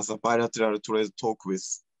has a bilateral trade talk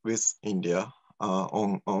with India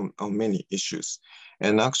on many issues.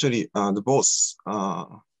 And actually the both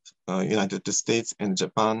United States and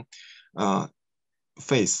Japan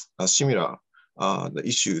face similar the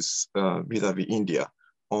issues vis-a-vis India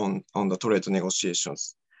on the trade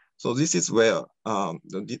negotiations. So this is where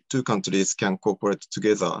the two countries can cooperate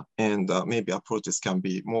together, and maybe approaches can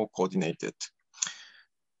be more coordinated.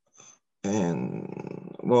 And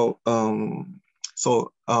well,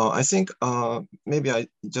 so I think maybe I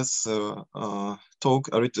just talk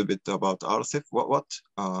a little bit about RCEP. What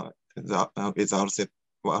is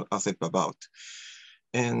RCEP about?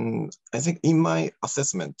 And I think in my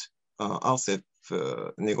assessment, RCEP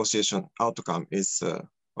negotiation outcome is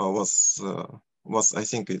I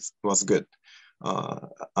think it was good.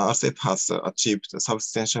 RCEP has achieved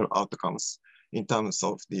substantial outcomes in terms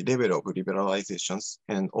of the level of liberalizations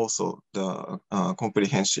and also the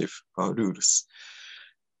comprehensive rules.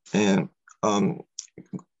 And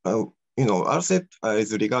RCEP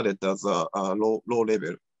is regarded as a low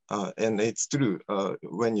level, and it's true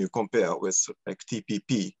when you compare with like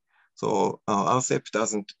TPP. So RCEP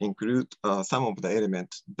doesn't include some of the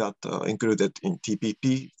elements that included in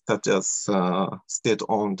TPP, such as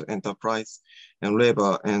state-owned enterprise and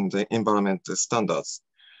labor and environment standards.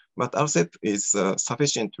 But RCEP is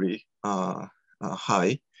sufficiently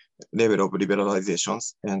high level of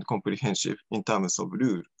liberalizations and comprehensive in terms of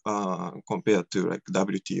rule compared to like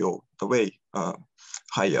WTO, the way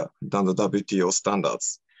higher than the WTO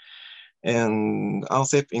standards. And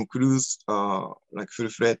RCEP includes like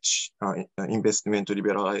full-fledged investment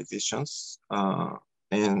liberalizations,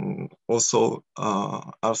 and also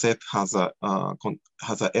RCEP has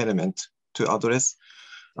an element to address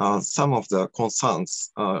some of the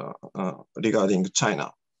concerns regarding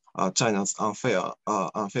China, China's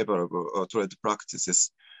unfavorable trade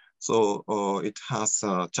practices. So it has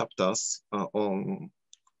chapters on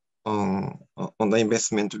the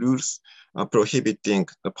investment rules prohibiting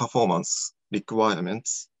the performance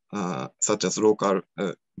requirements such as local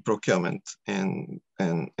procurement and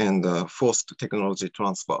forced technology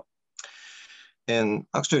transfer. And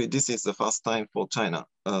actually, this is the first time for China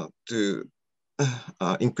to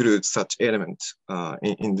include such elements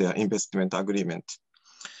in their investment agreement.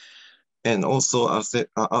 And also,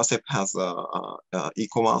 RCEP has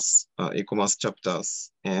e-commerce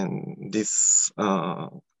chapters, and this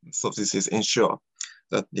so this is ensure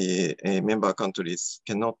that the member countries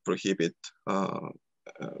cannot prohibit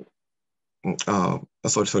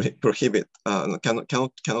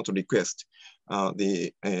cannot request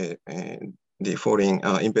the foreign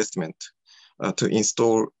investment to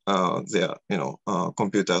install their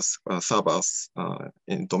computers servers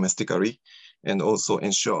domestically, and also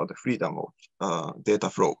ensure the freedom of data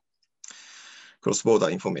flow, cross-border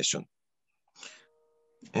information.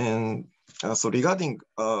 And so regarding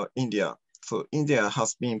India, so India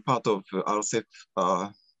has been part of RCEP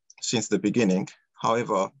since the beginning.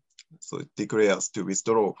 However, so it declares to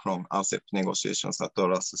withdraw from RCEP negotiations at the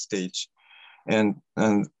last stage. And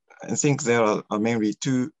I think there are mainly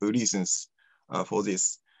two reasons for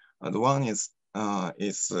this. The one is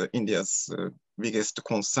India's biggest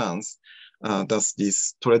concerns that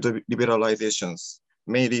these trade liberalizations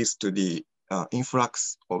may lead to the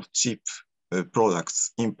influx of cheap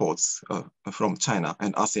products, imports from China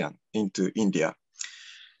and ASEAN into India.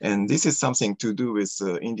 And this is something to do with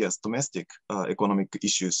India's domestic economic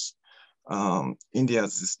issues. India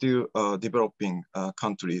is still developing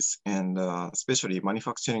countries, and especially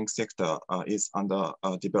manufacturing sector is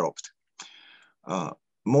underdeveloped.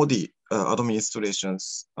 Modi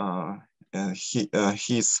administrations,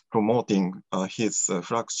 he's promoting his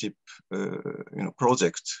flagship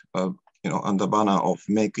project under banner of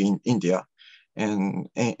Make in India, and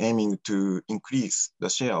aiming to increase the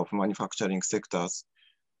share of manufacturing sectors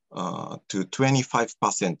to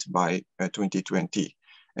 25% by 2020.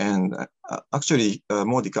 And actually,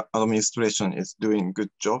 Modi administration is doing a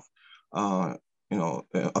good job,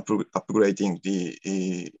 upgrading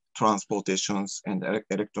the transportations and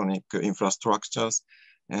electronic infrastructures,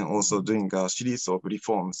 and also doing a series of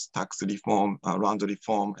reforms, tax reform, land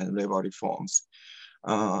reform, and labor reforms.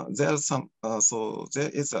 There are some, so there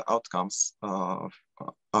is outcomes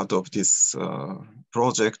out of this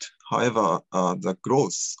project. However, the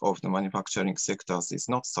growth of the manufacturing sectors is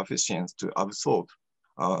not sufficient to absorb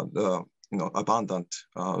the abundant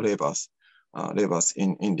labors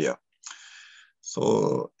in India.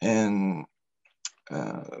 So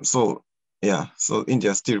so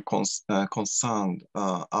India still concerned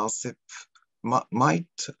RCEP might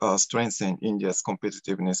strengthen India's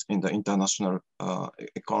competitiveness in the international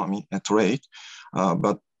economy and trade,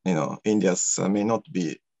 but India's may not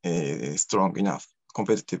be strong enough,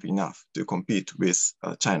 competitive enough to compete with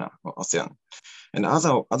China or ASEAN. And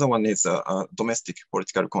other one is domestic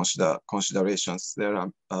political considerations. There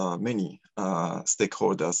are many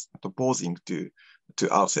stakeholders opposing to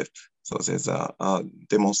RCEP. So there's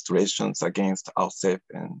demonstrations against RCEP,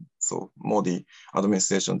 and so Modi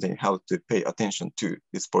administration, they have to pay attention to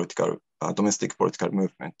this domestic political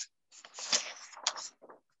movement.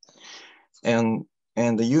 And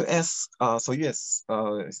the US,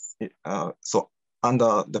 so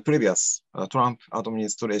under the previous Trump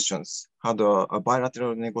administrations had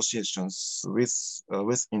bilateral negotiations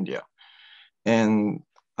with India, and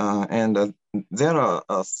there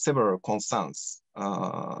are several concerns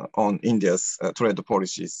on India's trade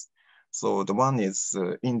policies. So the one is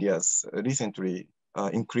India's recently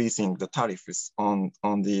increasing the tariffs on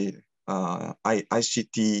the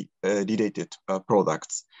ICT related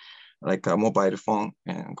products like mobile phone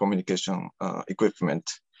and communication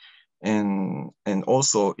equipment. And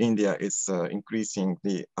also India is increasing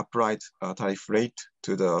the applied tariff rate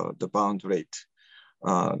to the bound rate,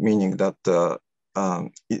 meaning that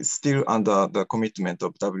it's still under the commitment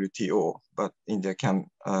of WTO, but India can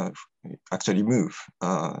actually move,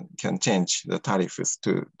 can change the tariffs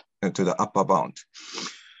to the upper bound.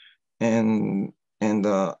 And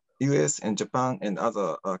the US and Japan and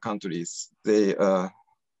other countries, they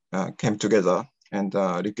came together and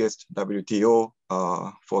request WTO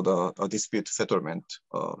for the dispute settlement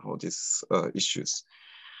for these issues.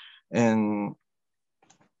 And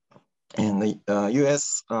the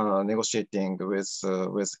US negotiating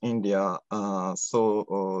with India,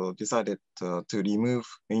 decided to remove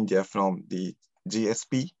India from the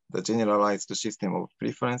GSP, the Generalized System of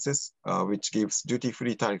Preferences, which gives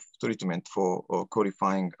duty-free tariff treatment for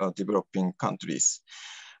qualifying developing countries,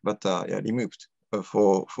 but removed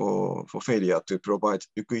for failure to provide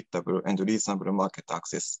equitable and reasonable market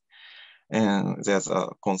access. And there's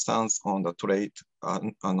concerns on the trade,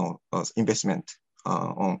 investment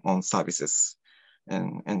on services,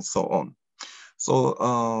 and so on.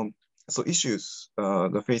 So issues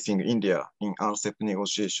facing India in RCEP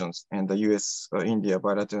negotiations and the US-India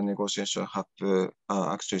bilateral negotiation have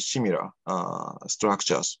actually similar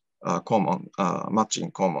structures,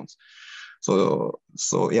 matching commons. So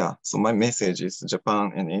my message is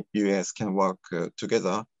Japan and US can work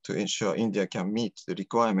together to ensure India can meet the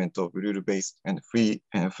requirement of rule-based and free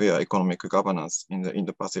and fair economic governance in the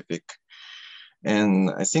Indo-Pacific. And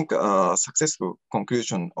I think a successful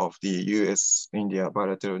conclusion of the US-India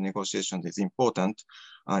bilateral negotiation is important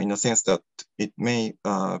in the sense that it may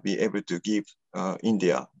be able to give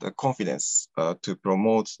India the confidence to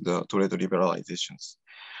promote the trade liberalizations.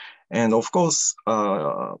 And of course,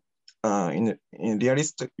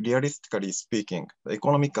 realistically speaking, the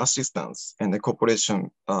economic assistance and the cooperation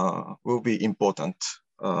will be important,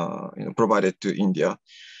 provided to India,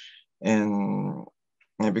 and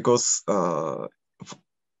because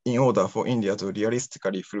in order for India to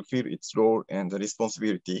realistically fulfill its role and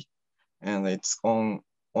responsibility and its own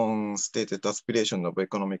stated aspiration of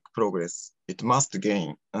economic progress, it must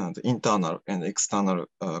gain the internal and external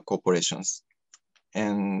cooperations.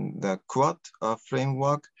 And the Quad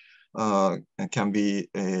framework can be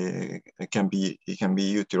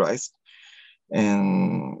utilized,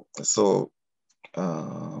 and so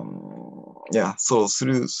so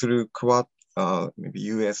through Quad, maybe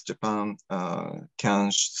US, Japan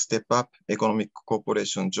can step up economic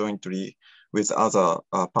cooperation jointly with other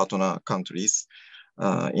partner countries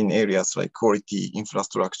in areas like quality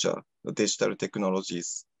infrastructure, digital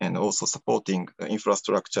technologies, and also supporting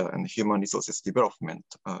infrastructure and human resources development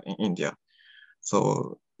in India.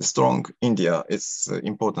 So the strong India is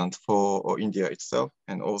important for India itself,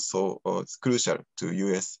 and also it's crucial to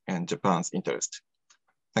US and Japan's interest.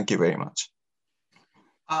 Thank you very much.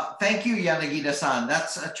 Thank you, Yanagida-san.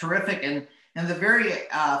 That's terrific. And the very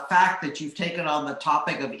fact that you've taken on the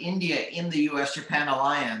topic of India in the US-Japan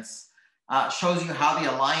alliance shows you how the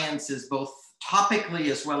alliance is both topically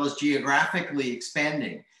as well as geographically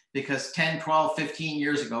expanding, because 10, 12, 15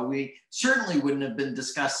 years ago, we certainly wouldn't have been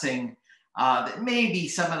discussing that maybe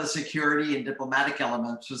some of the security and diplomatic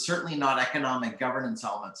elements, but certainly not economic governance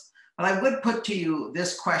elements. But I would put to you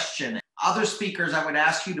this question. Other speakers, I would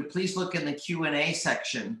ask you to please look in the Q&A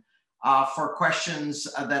section for questions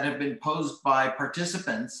that have been posed by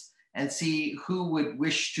participants. and see who would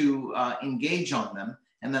wish to engage on them.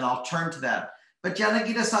 And then I'll turn to that. But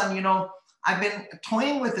Yanagida-san, you know, I've been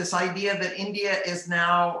toying with this idea that India is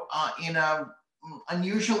now in a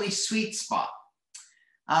unusually sweet spot.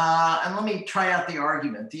 And let me try out the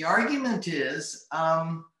argument. The argument is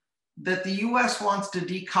that the US wants to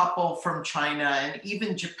decouple from China, and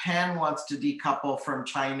even Japan wants to decouple from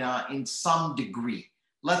China in some degree.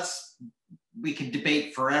 We can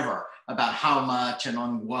debate forever about how much and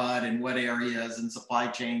on what and what areas and supply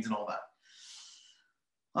chains and all that.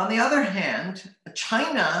 On the other hand,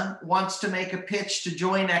 China wants to make a pitch to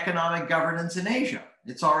join economic governance in Asia.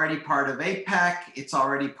 It's already part of APEC. It's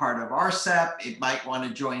already part of RCEP. It might want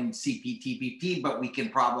to join CPTPP, but we can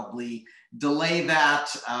probably delay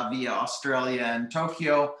that via Australia and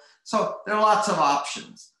Tokyo. So there are lots of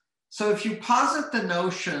options. So if you posit the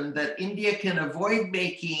notion that India can avoid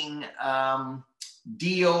making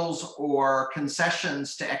deals or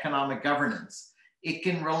concessions to economic governance, it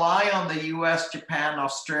can rely on the US, Japan,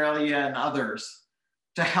 Australia, and others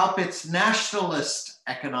to help its nationalist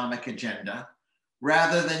economic agenda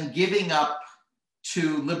rather than giving up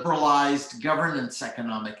to liberalized governance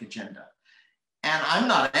economic agenda. And I'm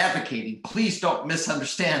not advocating, please don't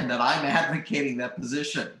misunderstand that I'm advocating that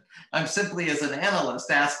position. I'm simply, as an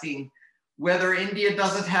analyst, asking whether India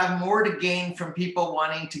doesn't have more to gain from people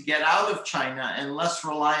wanting to get out of China and less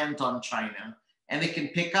reliant on China. And it can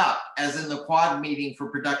pick up, as in the Quad meeting for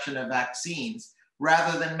production of vaccines,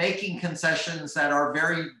 rather than making concessions that are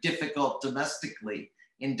very difficult domestically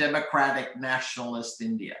in democratic nationalist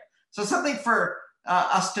India. So something for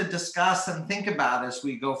us to discuss and think about as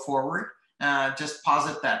we go forward. Just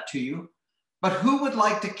posit that to you. But who would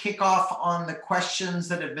like to kick off on the questions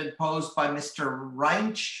that have been posed by Mr.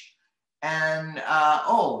 Reinsch and,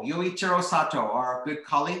 Yoichiro Sato, our good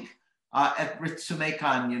colleague at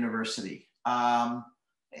Ritsumeikan University.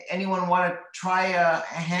 Anyone want to try a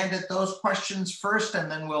hand at those questions first,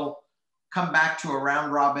 and then we'll come back to a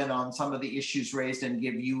round robin on some of the issues raised and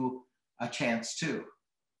give you a chance too.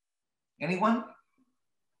 Anyone?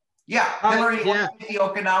 Yeah, Hilary, yeah. take the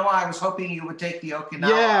Okinawa. I was hoping you would take the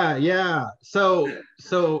Okinawa. Yeah.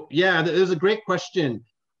 So yeah, it was a great question.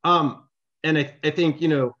 And I think, you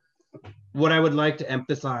know, what I would like to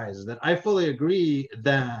emphasize is that I fully agree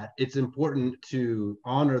that it's important to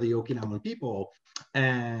honor the Okinawan people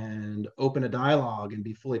and open a dialogue and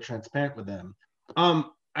be fully transparent with them.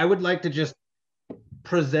 I would like to just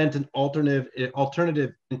present an alternative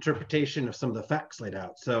interpretation of some of the facts laid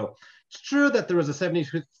out. So it's true that there was a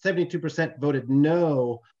 72% voted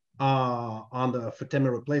no on the Futenma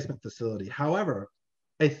replacement facility. However,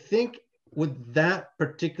 I think with that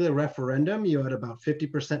particular referendum, you had about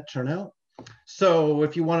 50% turnout. So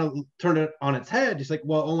if you want to turn it on its head, it's like,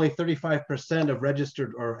 well, only 35% of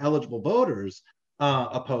registered or eligible voters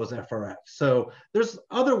oppose FRF. So there's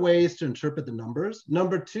other ways to interpret the numbers.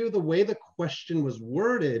 Number two, the way the question was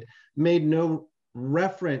worded made no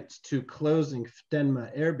reference to closing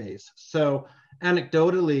Futenma Air Base. So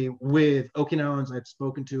anecdotally, with Okinawans I've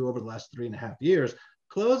spoken to over the last 3.5 years,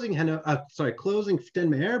 closing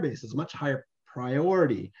Futenma Air Base is a much higher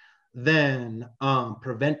priority than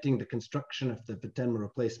preventing the construction of the Futenma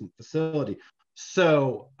replacement facility.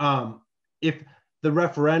 So if the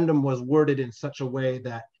referendum was worded in such a way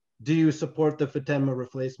that, do you support the Futenma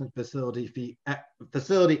replacement facility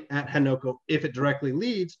at Henoko if it directly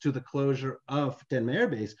leads to the closure of Futenma Air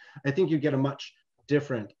Base, I think you get a much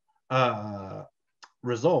different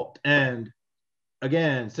result. And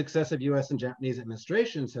again, successive US and Japanese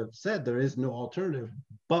administrations have said there is no alternative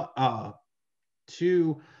but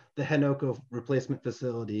to the Henoko replacement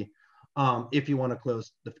facility if you want to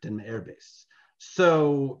close the Futenma Air Base.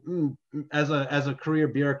 So as a career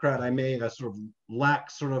bureaucrat, I may sort of lack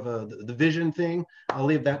sort of the vision thing. I'll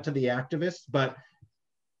leave that to the activists. But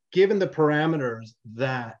given the parameters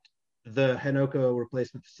that the Henoko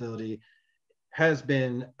replacement facility has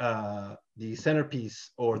been the centerpiece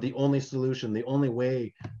or the only solution, the only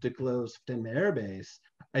way to close Futenma Air Base,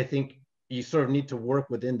 I think you sort of need to work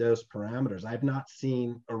within those parameters. I've not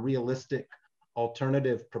seen a realistic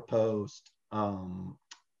alternative proposed,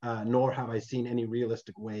 nor have I seen any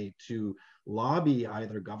realistic way to lobby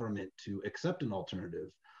either government to accept an alternative.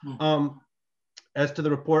 As to the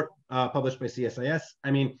report published by CSIS,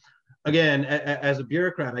 I mean, again, as a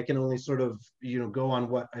bureaucrat, I can only sort of, go on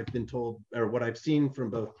what I've been told or what I've seen from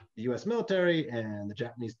both the US military and the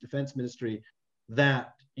Japanese Defense Ministry,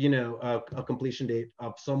 that, a completion date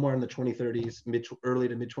of somewhere in the 2030s, early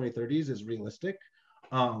to mid 2030s is realistic.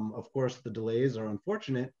 Of course, the delays are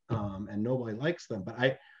unfortunate and nobody likes them, but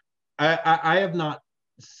I have not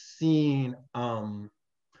seen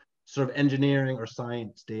sort of engineering or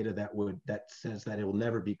science data that says that it will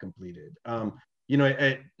never be completed.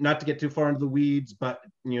 Not to get too far into the weeds, but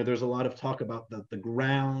there's a lot of talk about the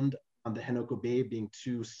ground on the Henoko Bay being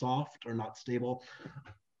too soft or not stable.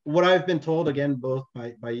 What I've been told, again, both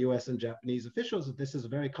by US and Japanese officials, that this is a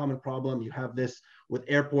very common problem. You have this with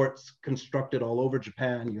airports constructed all over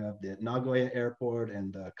Japan. You have the Nagoya airport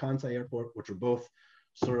and the Kansai airport, which are both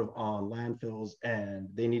sort of on landfills, and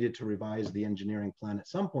they needed to revise the engineering plan at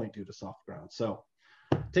some point due to soft ground. So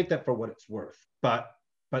take that for what it's worth. But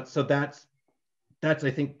so that's I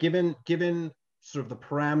think, given sort of the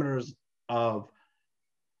parameters of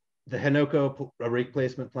the Henoko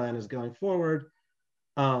replacement plan is going forward,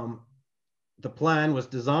 the plan was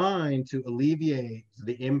designed to alleviate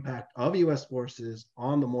the impact of US forces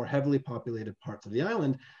on the more heavily populated parts of the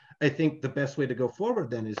island. I think the best way to go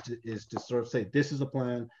forward then is to sort of say, this is a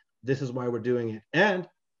plan, this is why we're doing it. And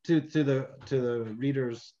to the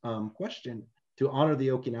reader's question, to honor the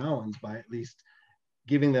Okinawans by at least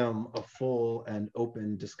giving them a full and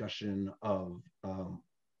open discussion of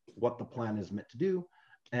what the plan is meant to do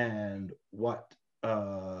and what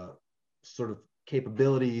sort of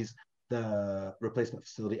capabilities the replacement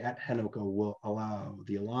facility at Henoko will allow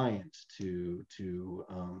the alliance to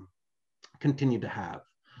continue to have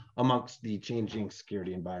amongst the changing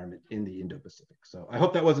security environment in the Indo-Pacific. So I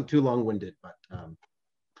hope that wasn't too long-winded, but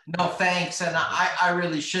no, thanks. And I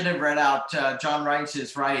really should have read out, John Reitz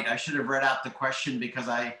is right. I should have read out the question because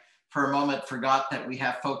I, for a moment, forgot that we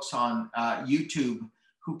have folks on YouTube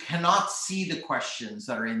who cannot see the questions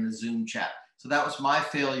that are in the Zoom chat. So that was my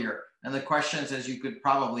failure. And the questions, as you could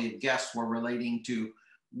probably have guessed, were relating to,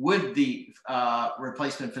 would the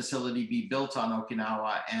replacement facility be built on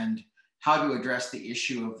Okinawa, and how to address the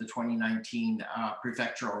issue of the 2019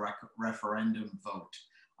 prefectural referendum vote.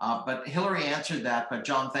 But Hilary answered that, but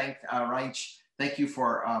John, thank you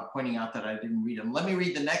for pointing out that I didn't read them. Let me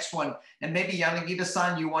read the next one. And maybe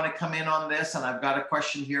Yanagita-san, you want to come in on this? And I've got a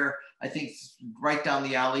question here, I think right down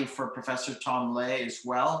the alley for Professor Tom Lay as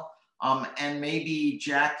well. And maybe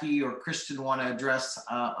Jackie or Kristen want to address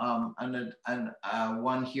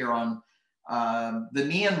one here on the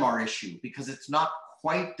Myanmar issue, because it's not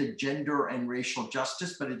quite the gender and racial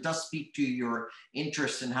justice, but it does speak to your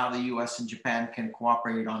interest in how the US and Japan can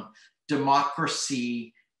cooperate on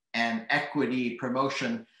democracy and equity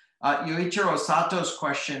promotion. Yoichiro Sato's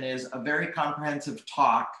question is a very comprehensive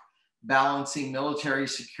talk balancing military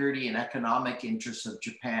security and economic interests of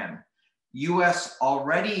Japan. US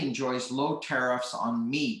already enjoys low tariffs on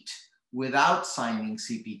meat without signing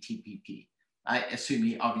CPTPP. I assume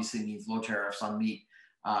he obviously means low tariffs on meat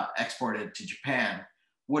exported to Japan.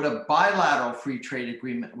 Would a bilateral free trade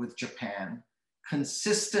agreement with Japan,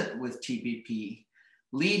 consistent with TPP,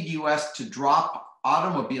 lead US to drop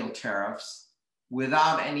automobile tariffs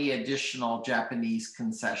without any additional Japanese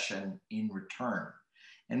concession in return?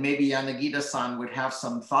 And maybe Yanagita-san would have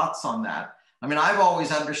some thoughts on that. I mean, I've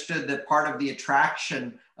always understood that part of the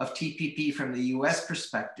attraction of TPP from the US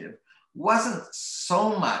perspective wasn't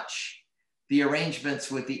so much the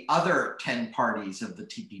arrangements with the other 10 parties of the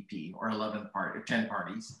TPP, or 10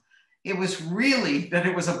 parties. It was really that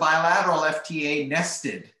it was a bilateral FTA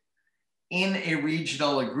nested in a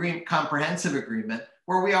regional agreement, comprehensive agreement,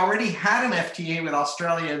 where we already had an FTA with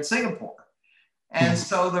Australia and Singapore. And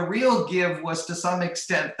so the real give was, to some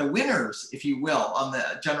extent, the winners, if you will, on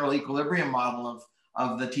the general equilibrium model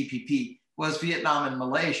of the TPP was Vietnam and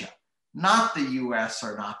Malaysia, not the US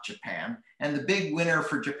or not Japan. And the big winner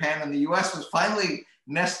for Japan and the US was finally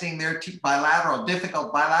nesting their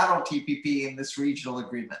difficult bilateral TPP in this regional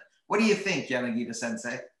agreement. What do you think,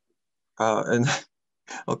 Yanagita-sensei?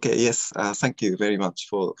 Okay, yes, thank you very much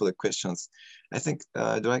for the questions. I think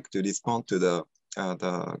I'd like to respond to the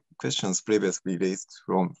questions previously raised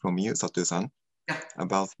from you, Sato-san,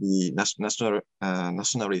 about the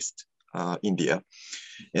nationalist India.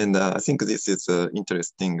 And I think this is an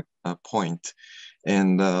interesting point.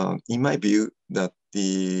 And in my view, that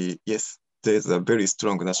yes, there's a very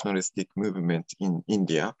strong nationalistic movement in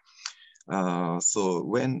India. So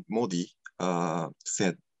when Modi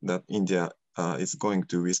said that India is going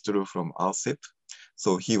to withdraw from RCEP,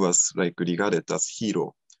 so he was like regarded as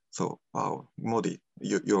hero. So, wow, Modi,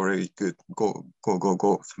 you're really good. Go,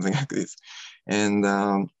 something like this. And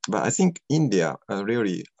but I think India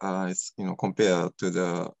really is, compared to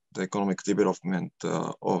the economic development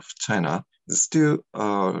of China, is still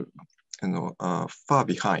far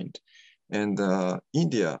behind. And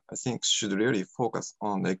India, I think, should really focus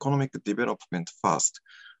on the economic development first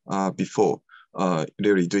before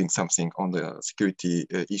really doing something on the security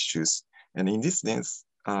issues. And in this sense,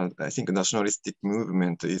 I think nationalistic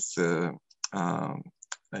movement is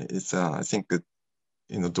is I think,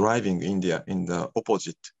 driving India in the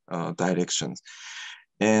opposite directions.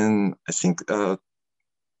 And I think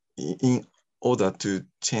in order to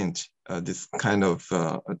change this kind of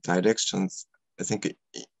directions, I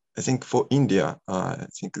think for India, I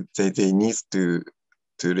think they need to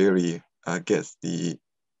really get the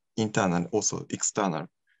internal, also external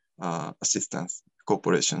assistance,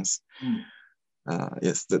 cooperations.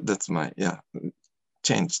 Yes, that's my,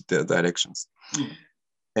 change the directions.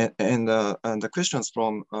 And the questions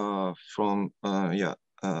from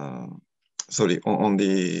sorry, on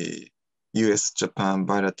the U.S.-Japan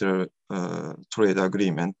bilateral trade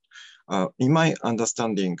agreement. In my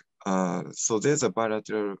understanding, so there's a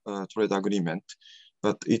bilateral trade agreement,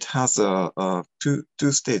 but it has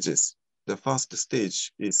two stages. The first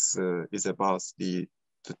stage is about the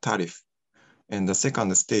tariff, and the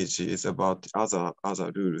second stage is about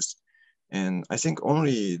other rules. And I think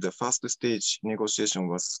only the first stage negotiation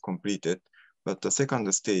was completed, but the second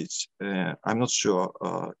stage, I'm not sure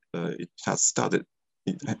it has started,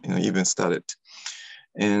 even started.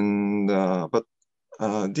 And but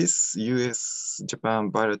this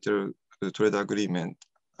U.S.-Japan bilateral trade agreement,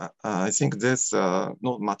 I think there's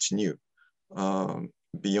not much new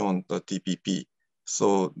beyond the TPP.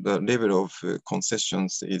 So the level of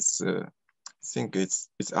concessions is, I think it's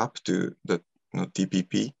up to the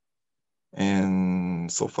TPP. And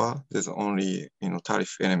so far, there's only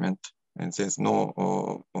tariff element, and there's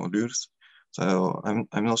no rules. So I'm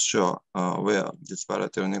not sure where this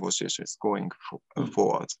bilateral negotiation is going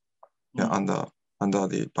forward under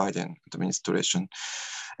the Biden administration.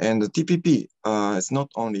 And the TPP is not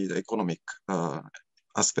only the economic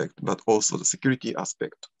aspect, but also the security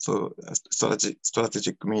aspect. So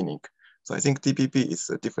strategic meaning. So I think TPP is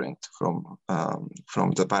different from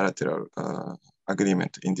the bilateral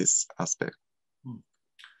agreement in this aspect.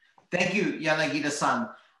 Thank you, Yanagida-san.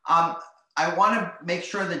 I want to make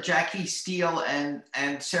sure that Jackie Steele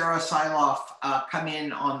and Sarah Sieloff come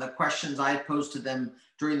in on the questions I posed to them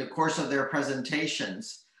during the course of their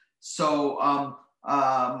presentations. So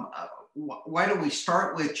why don't we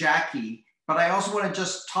start with Jackie? But I also want to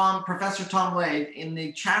just, Professor Tom Lade, in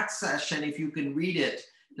the chat session, if you can read it,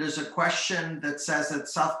 there's a question that says that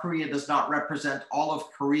South Korea does not represent all of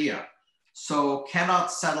Korea, so cannot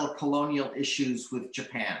settle colonial issues with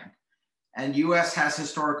Japan. And US has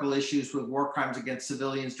historical issues with war crimes against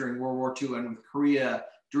civilians during World War II and with Korea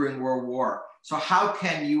during World War. So how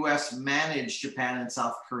can US manage Japan and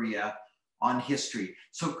South Korea on history?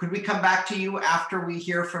 So could we come back to you after we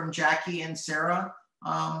hear from Jackie and Sarah?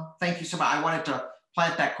 Thank you so much. I wanted to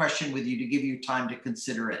plant that question with you to give you time to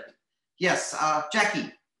consider it. Yes, Jackie,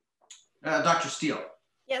 Dr. Steele.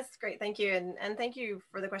 Yes, great, thank you. And thank you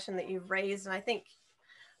for the question that you've raised. And I think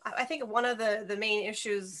one of the main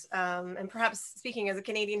issues, and perhaps speaking as a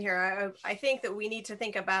Canadian here, I think that we need to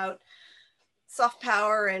think about soft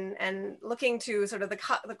power and looking to sort of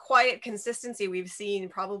the quiet consistency we've seen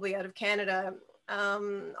probably out of Canada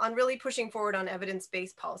on really pushing forward on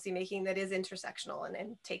evidence-based policymaking that is intersectional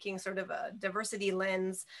and taking sort of a diversity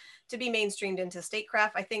lens to be mainstreamed into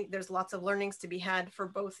statecraft. I think there's lots of learnings to be had for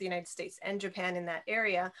both the United States and Japan in that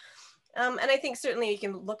area. And I think certainly you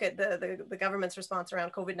can look at the government's response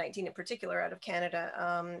around COVID-19 in particular out of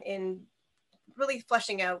Canada in really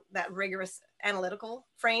fleshing out that rigorous analytical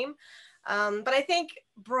frame. But I think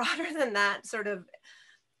broader than that sort of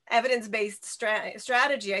evidence-based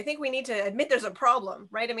strategy, I think we need to admit there's a problem,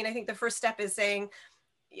 right? I mean, I think the first step is saying,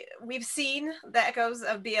 we've seen the echoes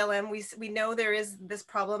of BLM. We know there is this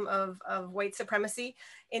problem of white supremacy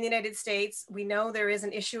in the United States. We know there is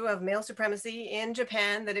an issue of male supremacy in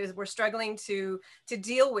Japan that we're struggling to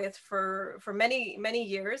deal with for many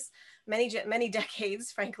years, many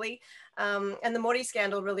decades, frankly. And the Mori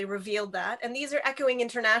scandal really revealed that. And these are echoing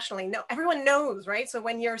internationally. No, everyone knows, right? So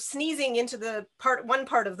when you're sneezing into the one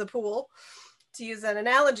part of the pool, to use an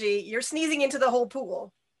analogy, you're sneezing into the whole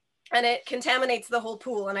pool. And it contaminates the whole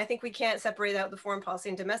pool. And I think we can't separate out the foreign policy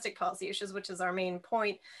and domestic policy issues, which is our main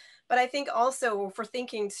point. But I think also for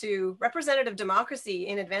thinking to representative democracy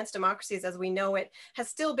in advanced democracies as we know it has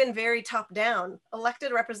still been very top down.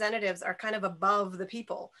 Elected representatives are kind of above the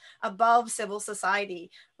people, above civil society,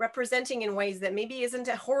 representing in ways that maybe isn't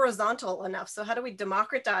horizontal enough. So how do we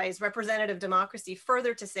democratize representative democracy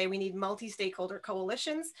further to say we need multi-stakeholder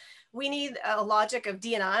coalitions? We need a logic of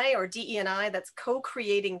D&I or DE&I that's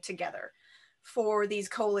co-creating together for these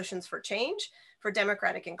coalitions for change, for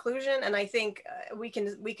democratic inclusion. And I think we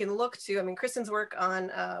can look to, I mean, Kristen's work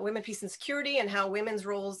on women, peace, and security and how women's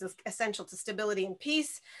roles is essential to stability and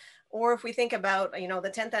peace. Or if we think about, the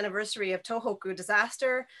 10th anniversary of Tohoku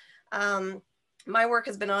disaster, my work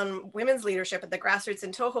has been on women's leadership at the grassroots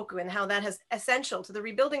in Tohoku and how that is essential to the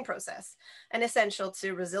rebuilding process and essential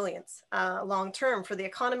to resilience long-term for the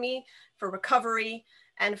economy, for recovery,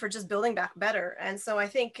 and for just building back better. And so I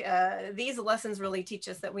think these lessons really teach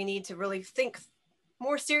us that we need to really think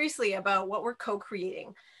more seriously about what we're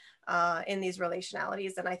co-creating in these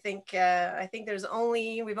relationalities. And I think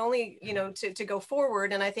we've only, you know, to go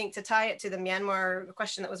forward. And I think to tie it to the Myanmar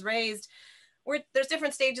question that was raised, there's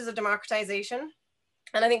different stages of democratization.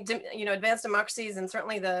 And I think, you know, advanced democracies and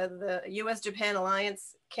certainly the US-Japan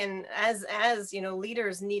alliance can, as you know,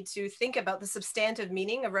 leaders need to think about the substantive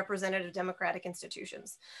meaning of representative democratic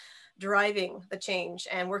institutions, driving the change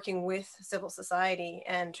and working with civil society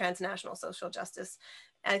and transnational social justice.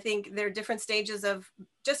 I think there are different stages of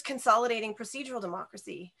just consolidating procedural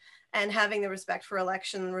democracy and having the respect for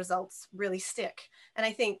election results really stick. And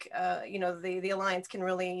I think, you know, the alliance can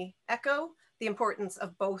really echo the importance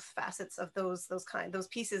of both facets of those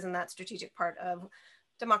pieces in that strategic part of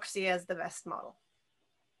democracy as the best model.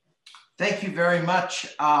 Thank you very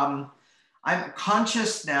much. I'm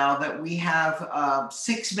conscious now that we have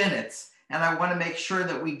 6 minutes, and I want to make sure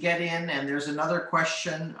that we get in, and there's another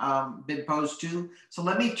question been posed to. So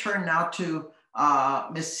let me turn now to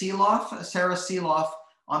Ms. Sieloff, Sarah Sieloff,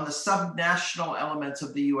 on the subnational elements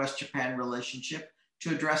of the US-Japan relationship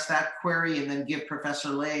to address that query, and then give Professor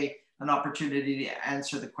Lay an opportunity to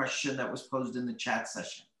answer the question that was posed in the chat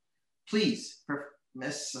session. Please,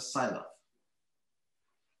 Ms. Sieloff.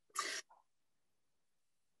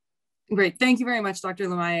 Great, thank you very much, Dr.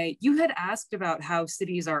 Lamaye. You had asked about how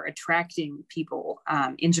cities are attracting people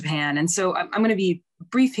in Japan. And so I'm gonna be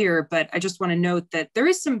brief here, but I just wanna note that there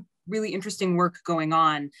is some really interesting work going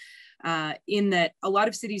on in that a lot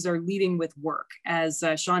of cities are leading with work. As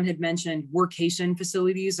Sean had mentioned, workation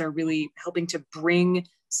facilities are really helping to bring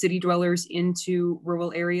city dwellers into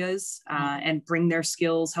rural areas and bring their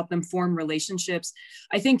skills, help them form relationships.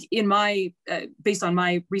 I think in my, based on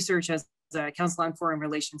my research as a Council on Foreign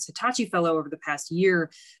Relations Hitachi Fellow over the past year,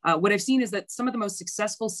 what I've seen is that some of the most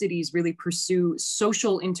successful cities really pursue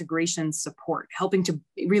social integration support, helping to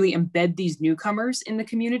really embed these newcomers in the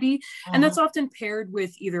community. And that's often paired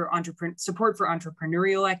with either support for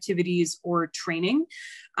entrepreneurial activities or training.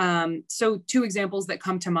 So 2 examples that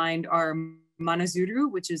come to mind are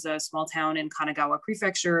Manazuru, which is a small town in Kanagawa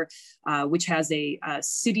Prefecture, which has a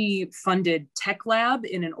city-funded tech lab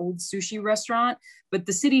in an old sushi restaurant. But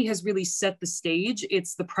the city has really set the stage.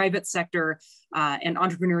 It's the private sector and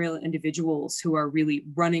entrepreneurial individuals who are really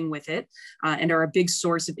running with it and are a big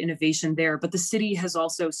source of innovation there. But the city has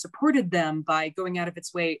also supported them by going out of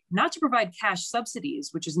its way, not to provide cash subsidies,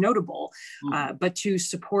 which is notable, but to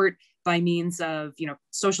support by means of, you know,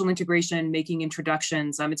 social integration, making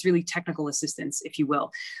introductions. It's really technical assistance, if you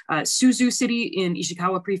will. Suzu City in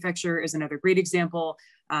Ishikawa Prefecture is another great example.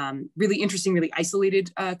 Really interesting, really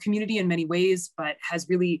isolated community in many ways, but has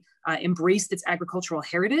really embraced its agricultural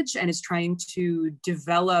heritage and is trying to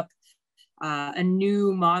develop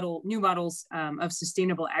new models of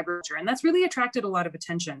sustainable agriculture. And that's really attracted a lot of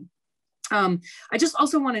attention. I just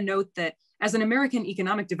also want to note that as an American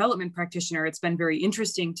economic development practitioner, it's been very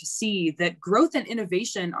interesting to see that growth and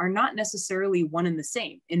innovation are not necessarily one and the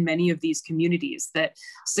same in many of these communities, that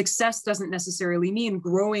success doesn't necessarily mean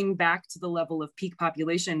growing back to the level of peak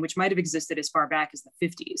population, which might have existed as far back as the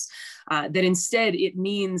 50s. That instead it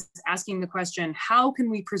means asking the question, how can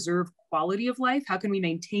we preserve quality of life? How can we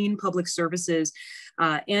maintain public services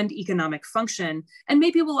and economic function? And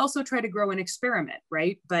maybe we'll also try to grow and experiment,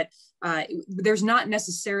 right? But there's not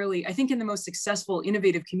necessarily, I think in the most successful,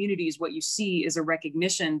 innovative communities, what you see is a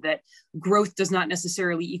recognition that growth does not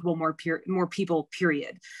necessarily equal more people,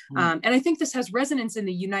 period. And I think this has resonance in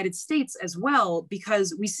the United States as well,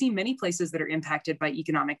 because we see many places that are impacted by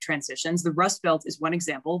economic transitions. The Rust Belt is one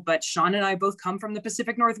example, but Sean and I both come from the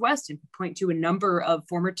Pacific Northwest and point to a number of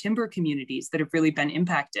former timber communities that have really been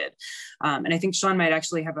impacted. And I think Sean might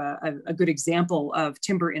actually have a good example of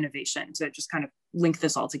timber innovation to just kind of link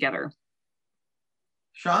this all together.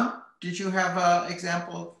 Sean, did you have an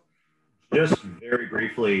example? Just very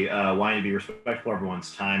briefly, wanting to be respectful of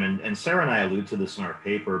everyone's time, and Sarah and I allude to this in our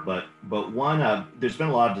paper, but one, there's been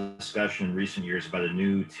a lot of discussion in recent years about a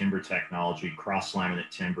new timber technology, cross-laminate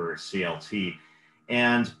timber, CLT,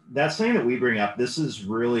 and that's something that we bring up. This is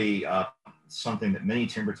really something that many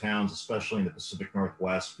timber towns, especially in the Pacific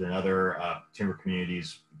Northwest and other timber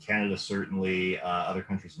communities, Canada certainly, other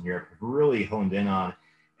countries in Europe, have really honed in on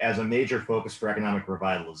as a major focus for economic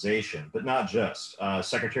revitalization, but not just.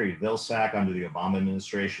 Secretary Vilsack under the Obama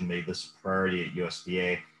administration made this a priority at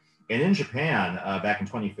USDA. And in Japan, back in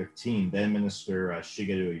 2015, then Minister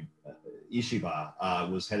Shigeru Ishiba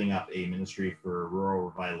was heading up a ministry for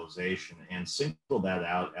rural revitalization and singled that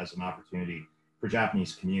out as an opportunity for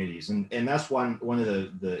Japanese communities. And that's one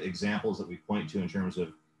of the examples that we point to in terms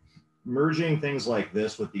of merging things like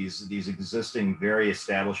this with these existing, very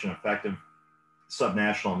established and effective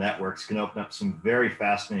subnational networks can open up some very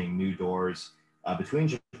fascinating new doors between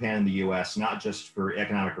Japan and the U.S., not just for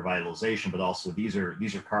economic revitalization, but also these are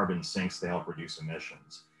carbon sinks to help reduce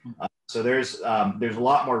emissions. So there's a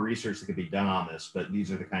lot more research that could be done on this, but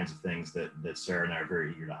these are the kinds of things that Sarah and I are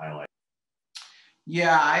very eager to highlight.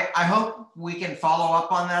 Yeah, I hope we can follow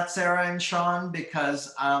up on that, Sarah and Sean,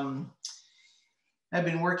 because I've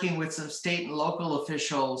been working with some state and local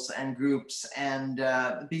officials and groups, and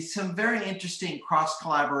be some very interesting cross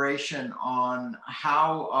collaboration on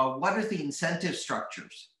how, what are the incentive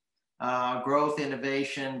structures, growth,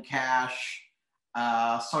 innovation, cash,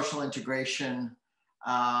 social integration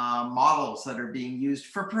models that are being used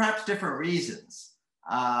for perhaps different reasons.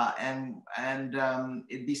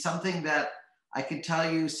 It'd be something that I can tell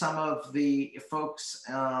you some of the folks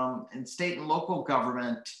in state and local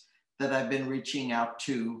government that I've been reaching out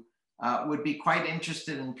to would be quite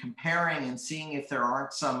interested in comparing and seeing if there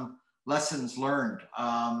aren't some lessons learned.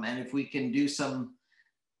 And if we can do some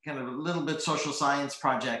kind of a little bit social science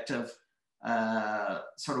project of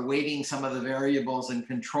sort of weighting some of the variables and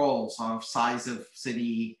controls of size of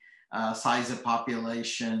city, size of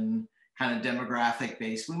population, kind of demographic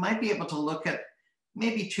base, we might be able to look at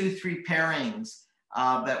maybe 2-3 pairings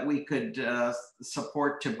that we could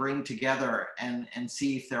support to bring together and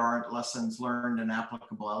see if there aren't lessons learned and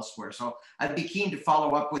applicable elsewhere. So I'd be keen to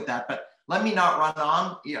follow up with that, but let me not run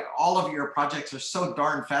on. All of your projects are so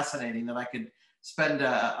darn fascinating that I could spend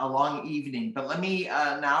a long evening, but let me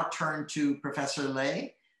now turn to Professor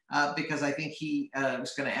Lay, because I think he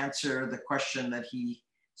was going to answer the question that he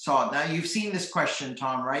saw. Now you've seen this question,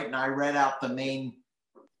 Tom, right? And I read out the main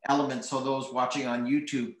elements so those watching on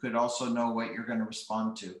YouTube could also know what you're going to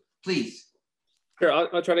respond to. Please. Sure,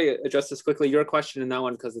 I'll try to address this quickly. Your question and that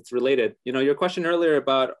one, because it's related. You know, your question earlier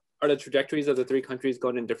about are the trajectories of the 3 countries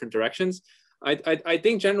going in different directions? I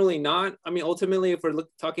think generally not. I mean, ultimately, if we're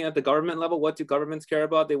talking at the government level, what do governments care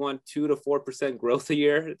about? They want 2 to 4% growth a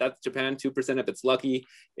year. That's Japan, 2% if it's lucky.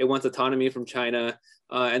 It wants autonomy from China.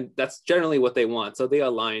 And that's generally what they want. So they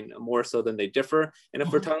align more so than they differ. And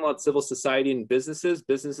if we're talking about civil society and businesses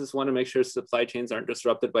want to make sure supply chains aren't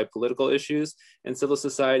disrupted by political issues. And civil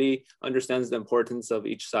society understands the importance of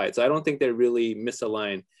each side. So I don't think they really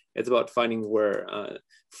misalign. It's about finding where,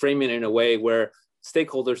 framing it in a way where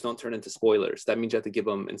stakeholders don't turn into spoilers. That means you have to give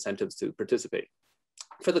them incentives to participate.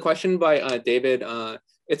 For the question by David,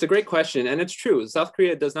 it's a great question, and it's true. South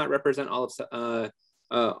Korea does not represent all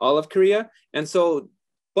of Korea, and so,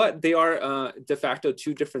 but they are de facto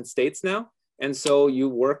 2 different states now. And so you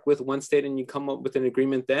work with one state and you come up with an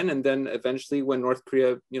agreement then, and then eventually when North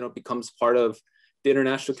Korea, becomes part of the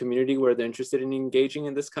international community where they're interested in engaging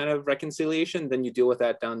in this kind of reconciliation, then you deal with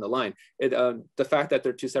that down the line. The fact that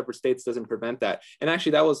they're 2 separate states doesn't prevent that. And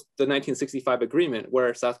actually that was the 1965 agreement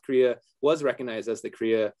where South Korea was recognized as the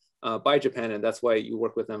Korea by Japan, and that's why you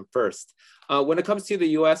work with them first. When it comes to the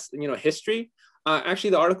US, history,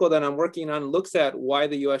 actually the article that I'm working on looks at why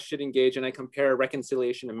the US should engage, and I compare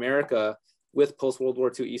Reconciliation America with post-World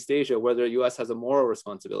War II East Asia, where the US has a moral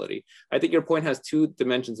responsibility. I think your point has 2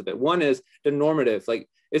 dimensions of it. One is the normative, like,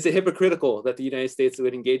 is it hypocritical that the United States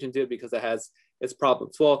would engage into it because it has its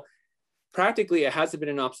problems? Well, practically it hasn't been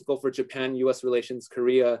an obstacle for Japan-US relations,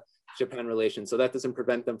 Korea-Japan relations, so that doesn't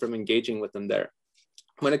prevent them from engaging with them there.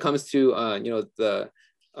 When it comes to,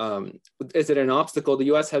 is it an obstacle?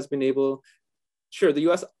 The US has been able, sure, the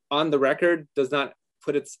US on the record does not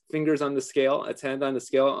put its fingers on the scale, its hand on the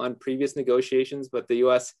scale on previous negotiations, but the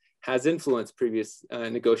US has influenced previous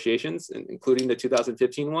negotiations, including the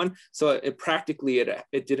 2015 one. So practically,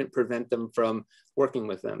 it didn't prevent them from working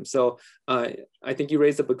with them. So I think you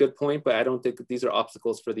raised up a good point, but I don't think that these are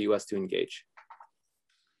obstacles for the US to engage.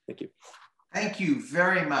 Thank you. Thank you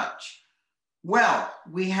very much. Well,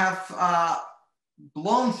 we have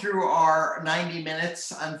blown through our 90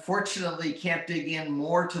 minutes. Unfortunately, can't dig in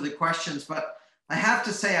more to the questions, but I have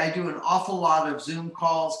to say, I do an awful lot of Zoom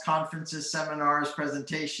calls, conferences, seminars,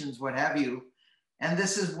 presentations, what have you. And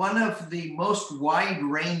this is one of the most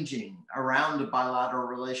wide-ranging around a bilateral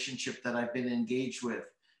relationship that I've been engaged with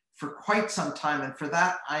for quite some time. And for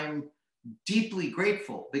that, I'm deeply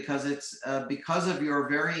grateful because it's because of your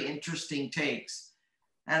very interesting takes.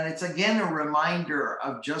 And it's again a reminder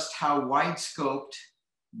of just how wide-scoped,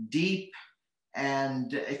 deep,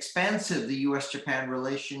 and expansive the US-Japan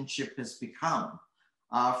relationship has become.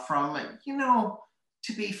 From,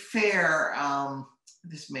 to be fair,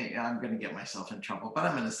 I'm going to get myself in trouble, but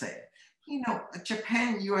I'm going to say it. You know, a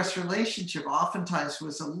Japan-US relationship oftentimes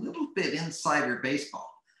was a little bit insider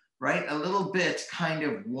baseball, right? A little bit kind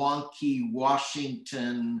of wonky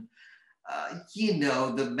Washington, you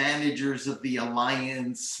know, the managers of the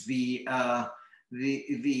alliance, the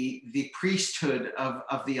priesthood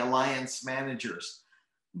of the alliance managers.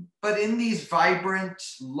 But in these vibrant,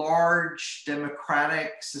 large,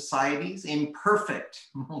 democratic societies, imperfect,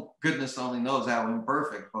 goodness only knows how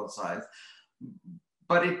imperfect both sides,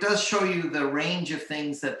 but it does show you the range of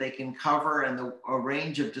things that they can cover and a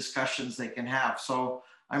range of discussions they can have. So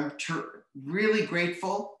I'm really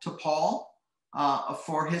grateful to Paul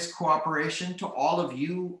for his cooperation, to all of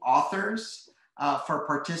you authors for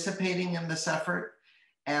participating in this effort.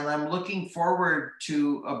 And I'm looking forward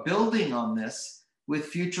to building on this with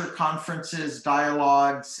future conferences,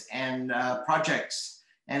 dialogues, and projects.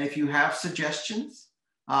 And if you have suggestions,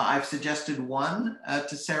 I've suggested one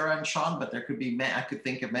to Sarah and Sean, but there could be, I could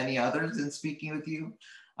think of many others in speaking with you.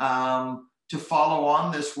 To follow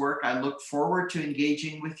on this work, I look forward to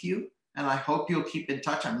engaging with you, and I hope you'll keep in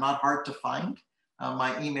touch. I'm not hard to find.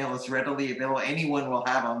 My email is readily available. Anyone will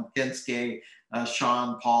have on Kensuke,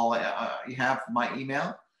 Sean, Paul, you have my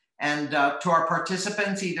email. And to our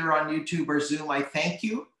participants, either on YouTube or Zoom, I thank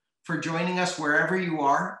you for joining us wherever you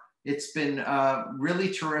are. It's been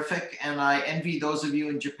really terrific, and I envy those of you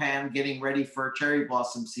in Japan getting ready for cherry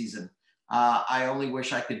blossom season. I only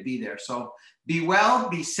wish I could be there. So be well,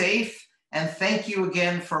 be safe, and thank you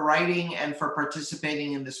again for writing and for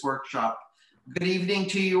participating in this workshop. Good evening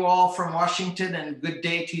to you all from Washington, and good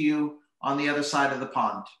day to you on the other side of the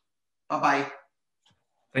pond. Bye-bye.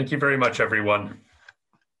 Thank you very much, everyone.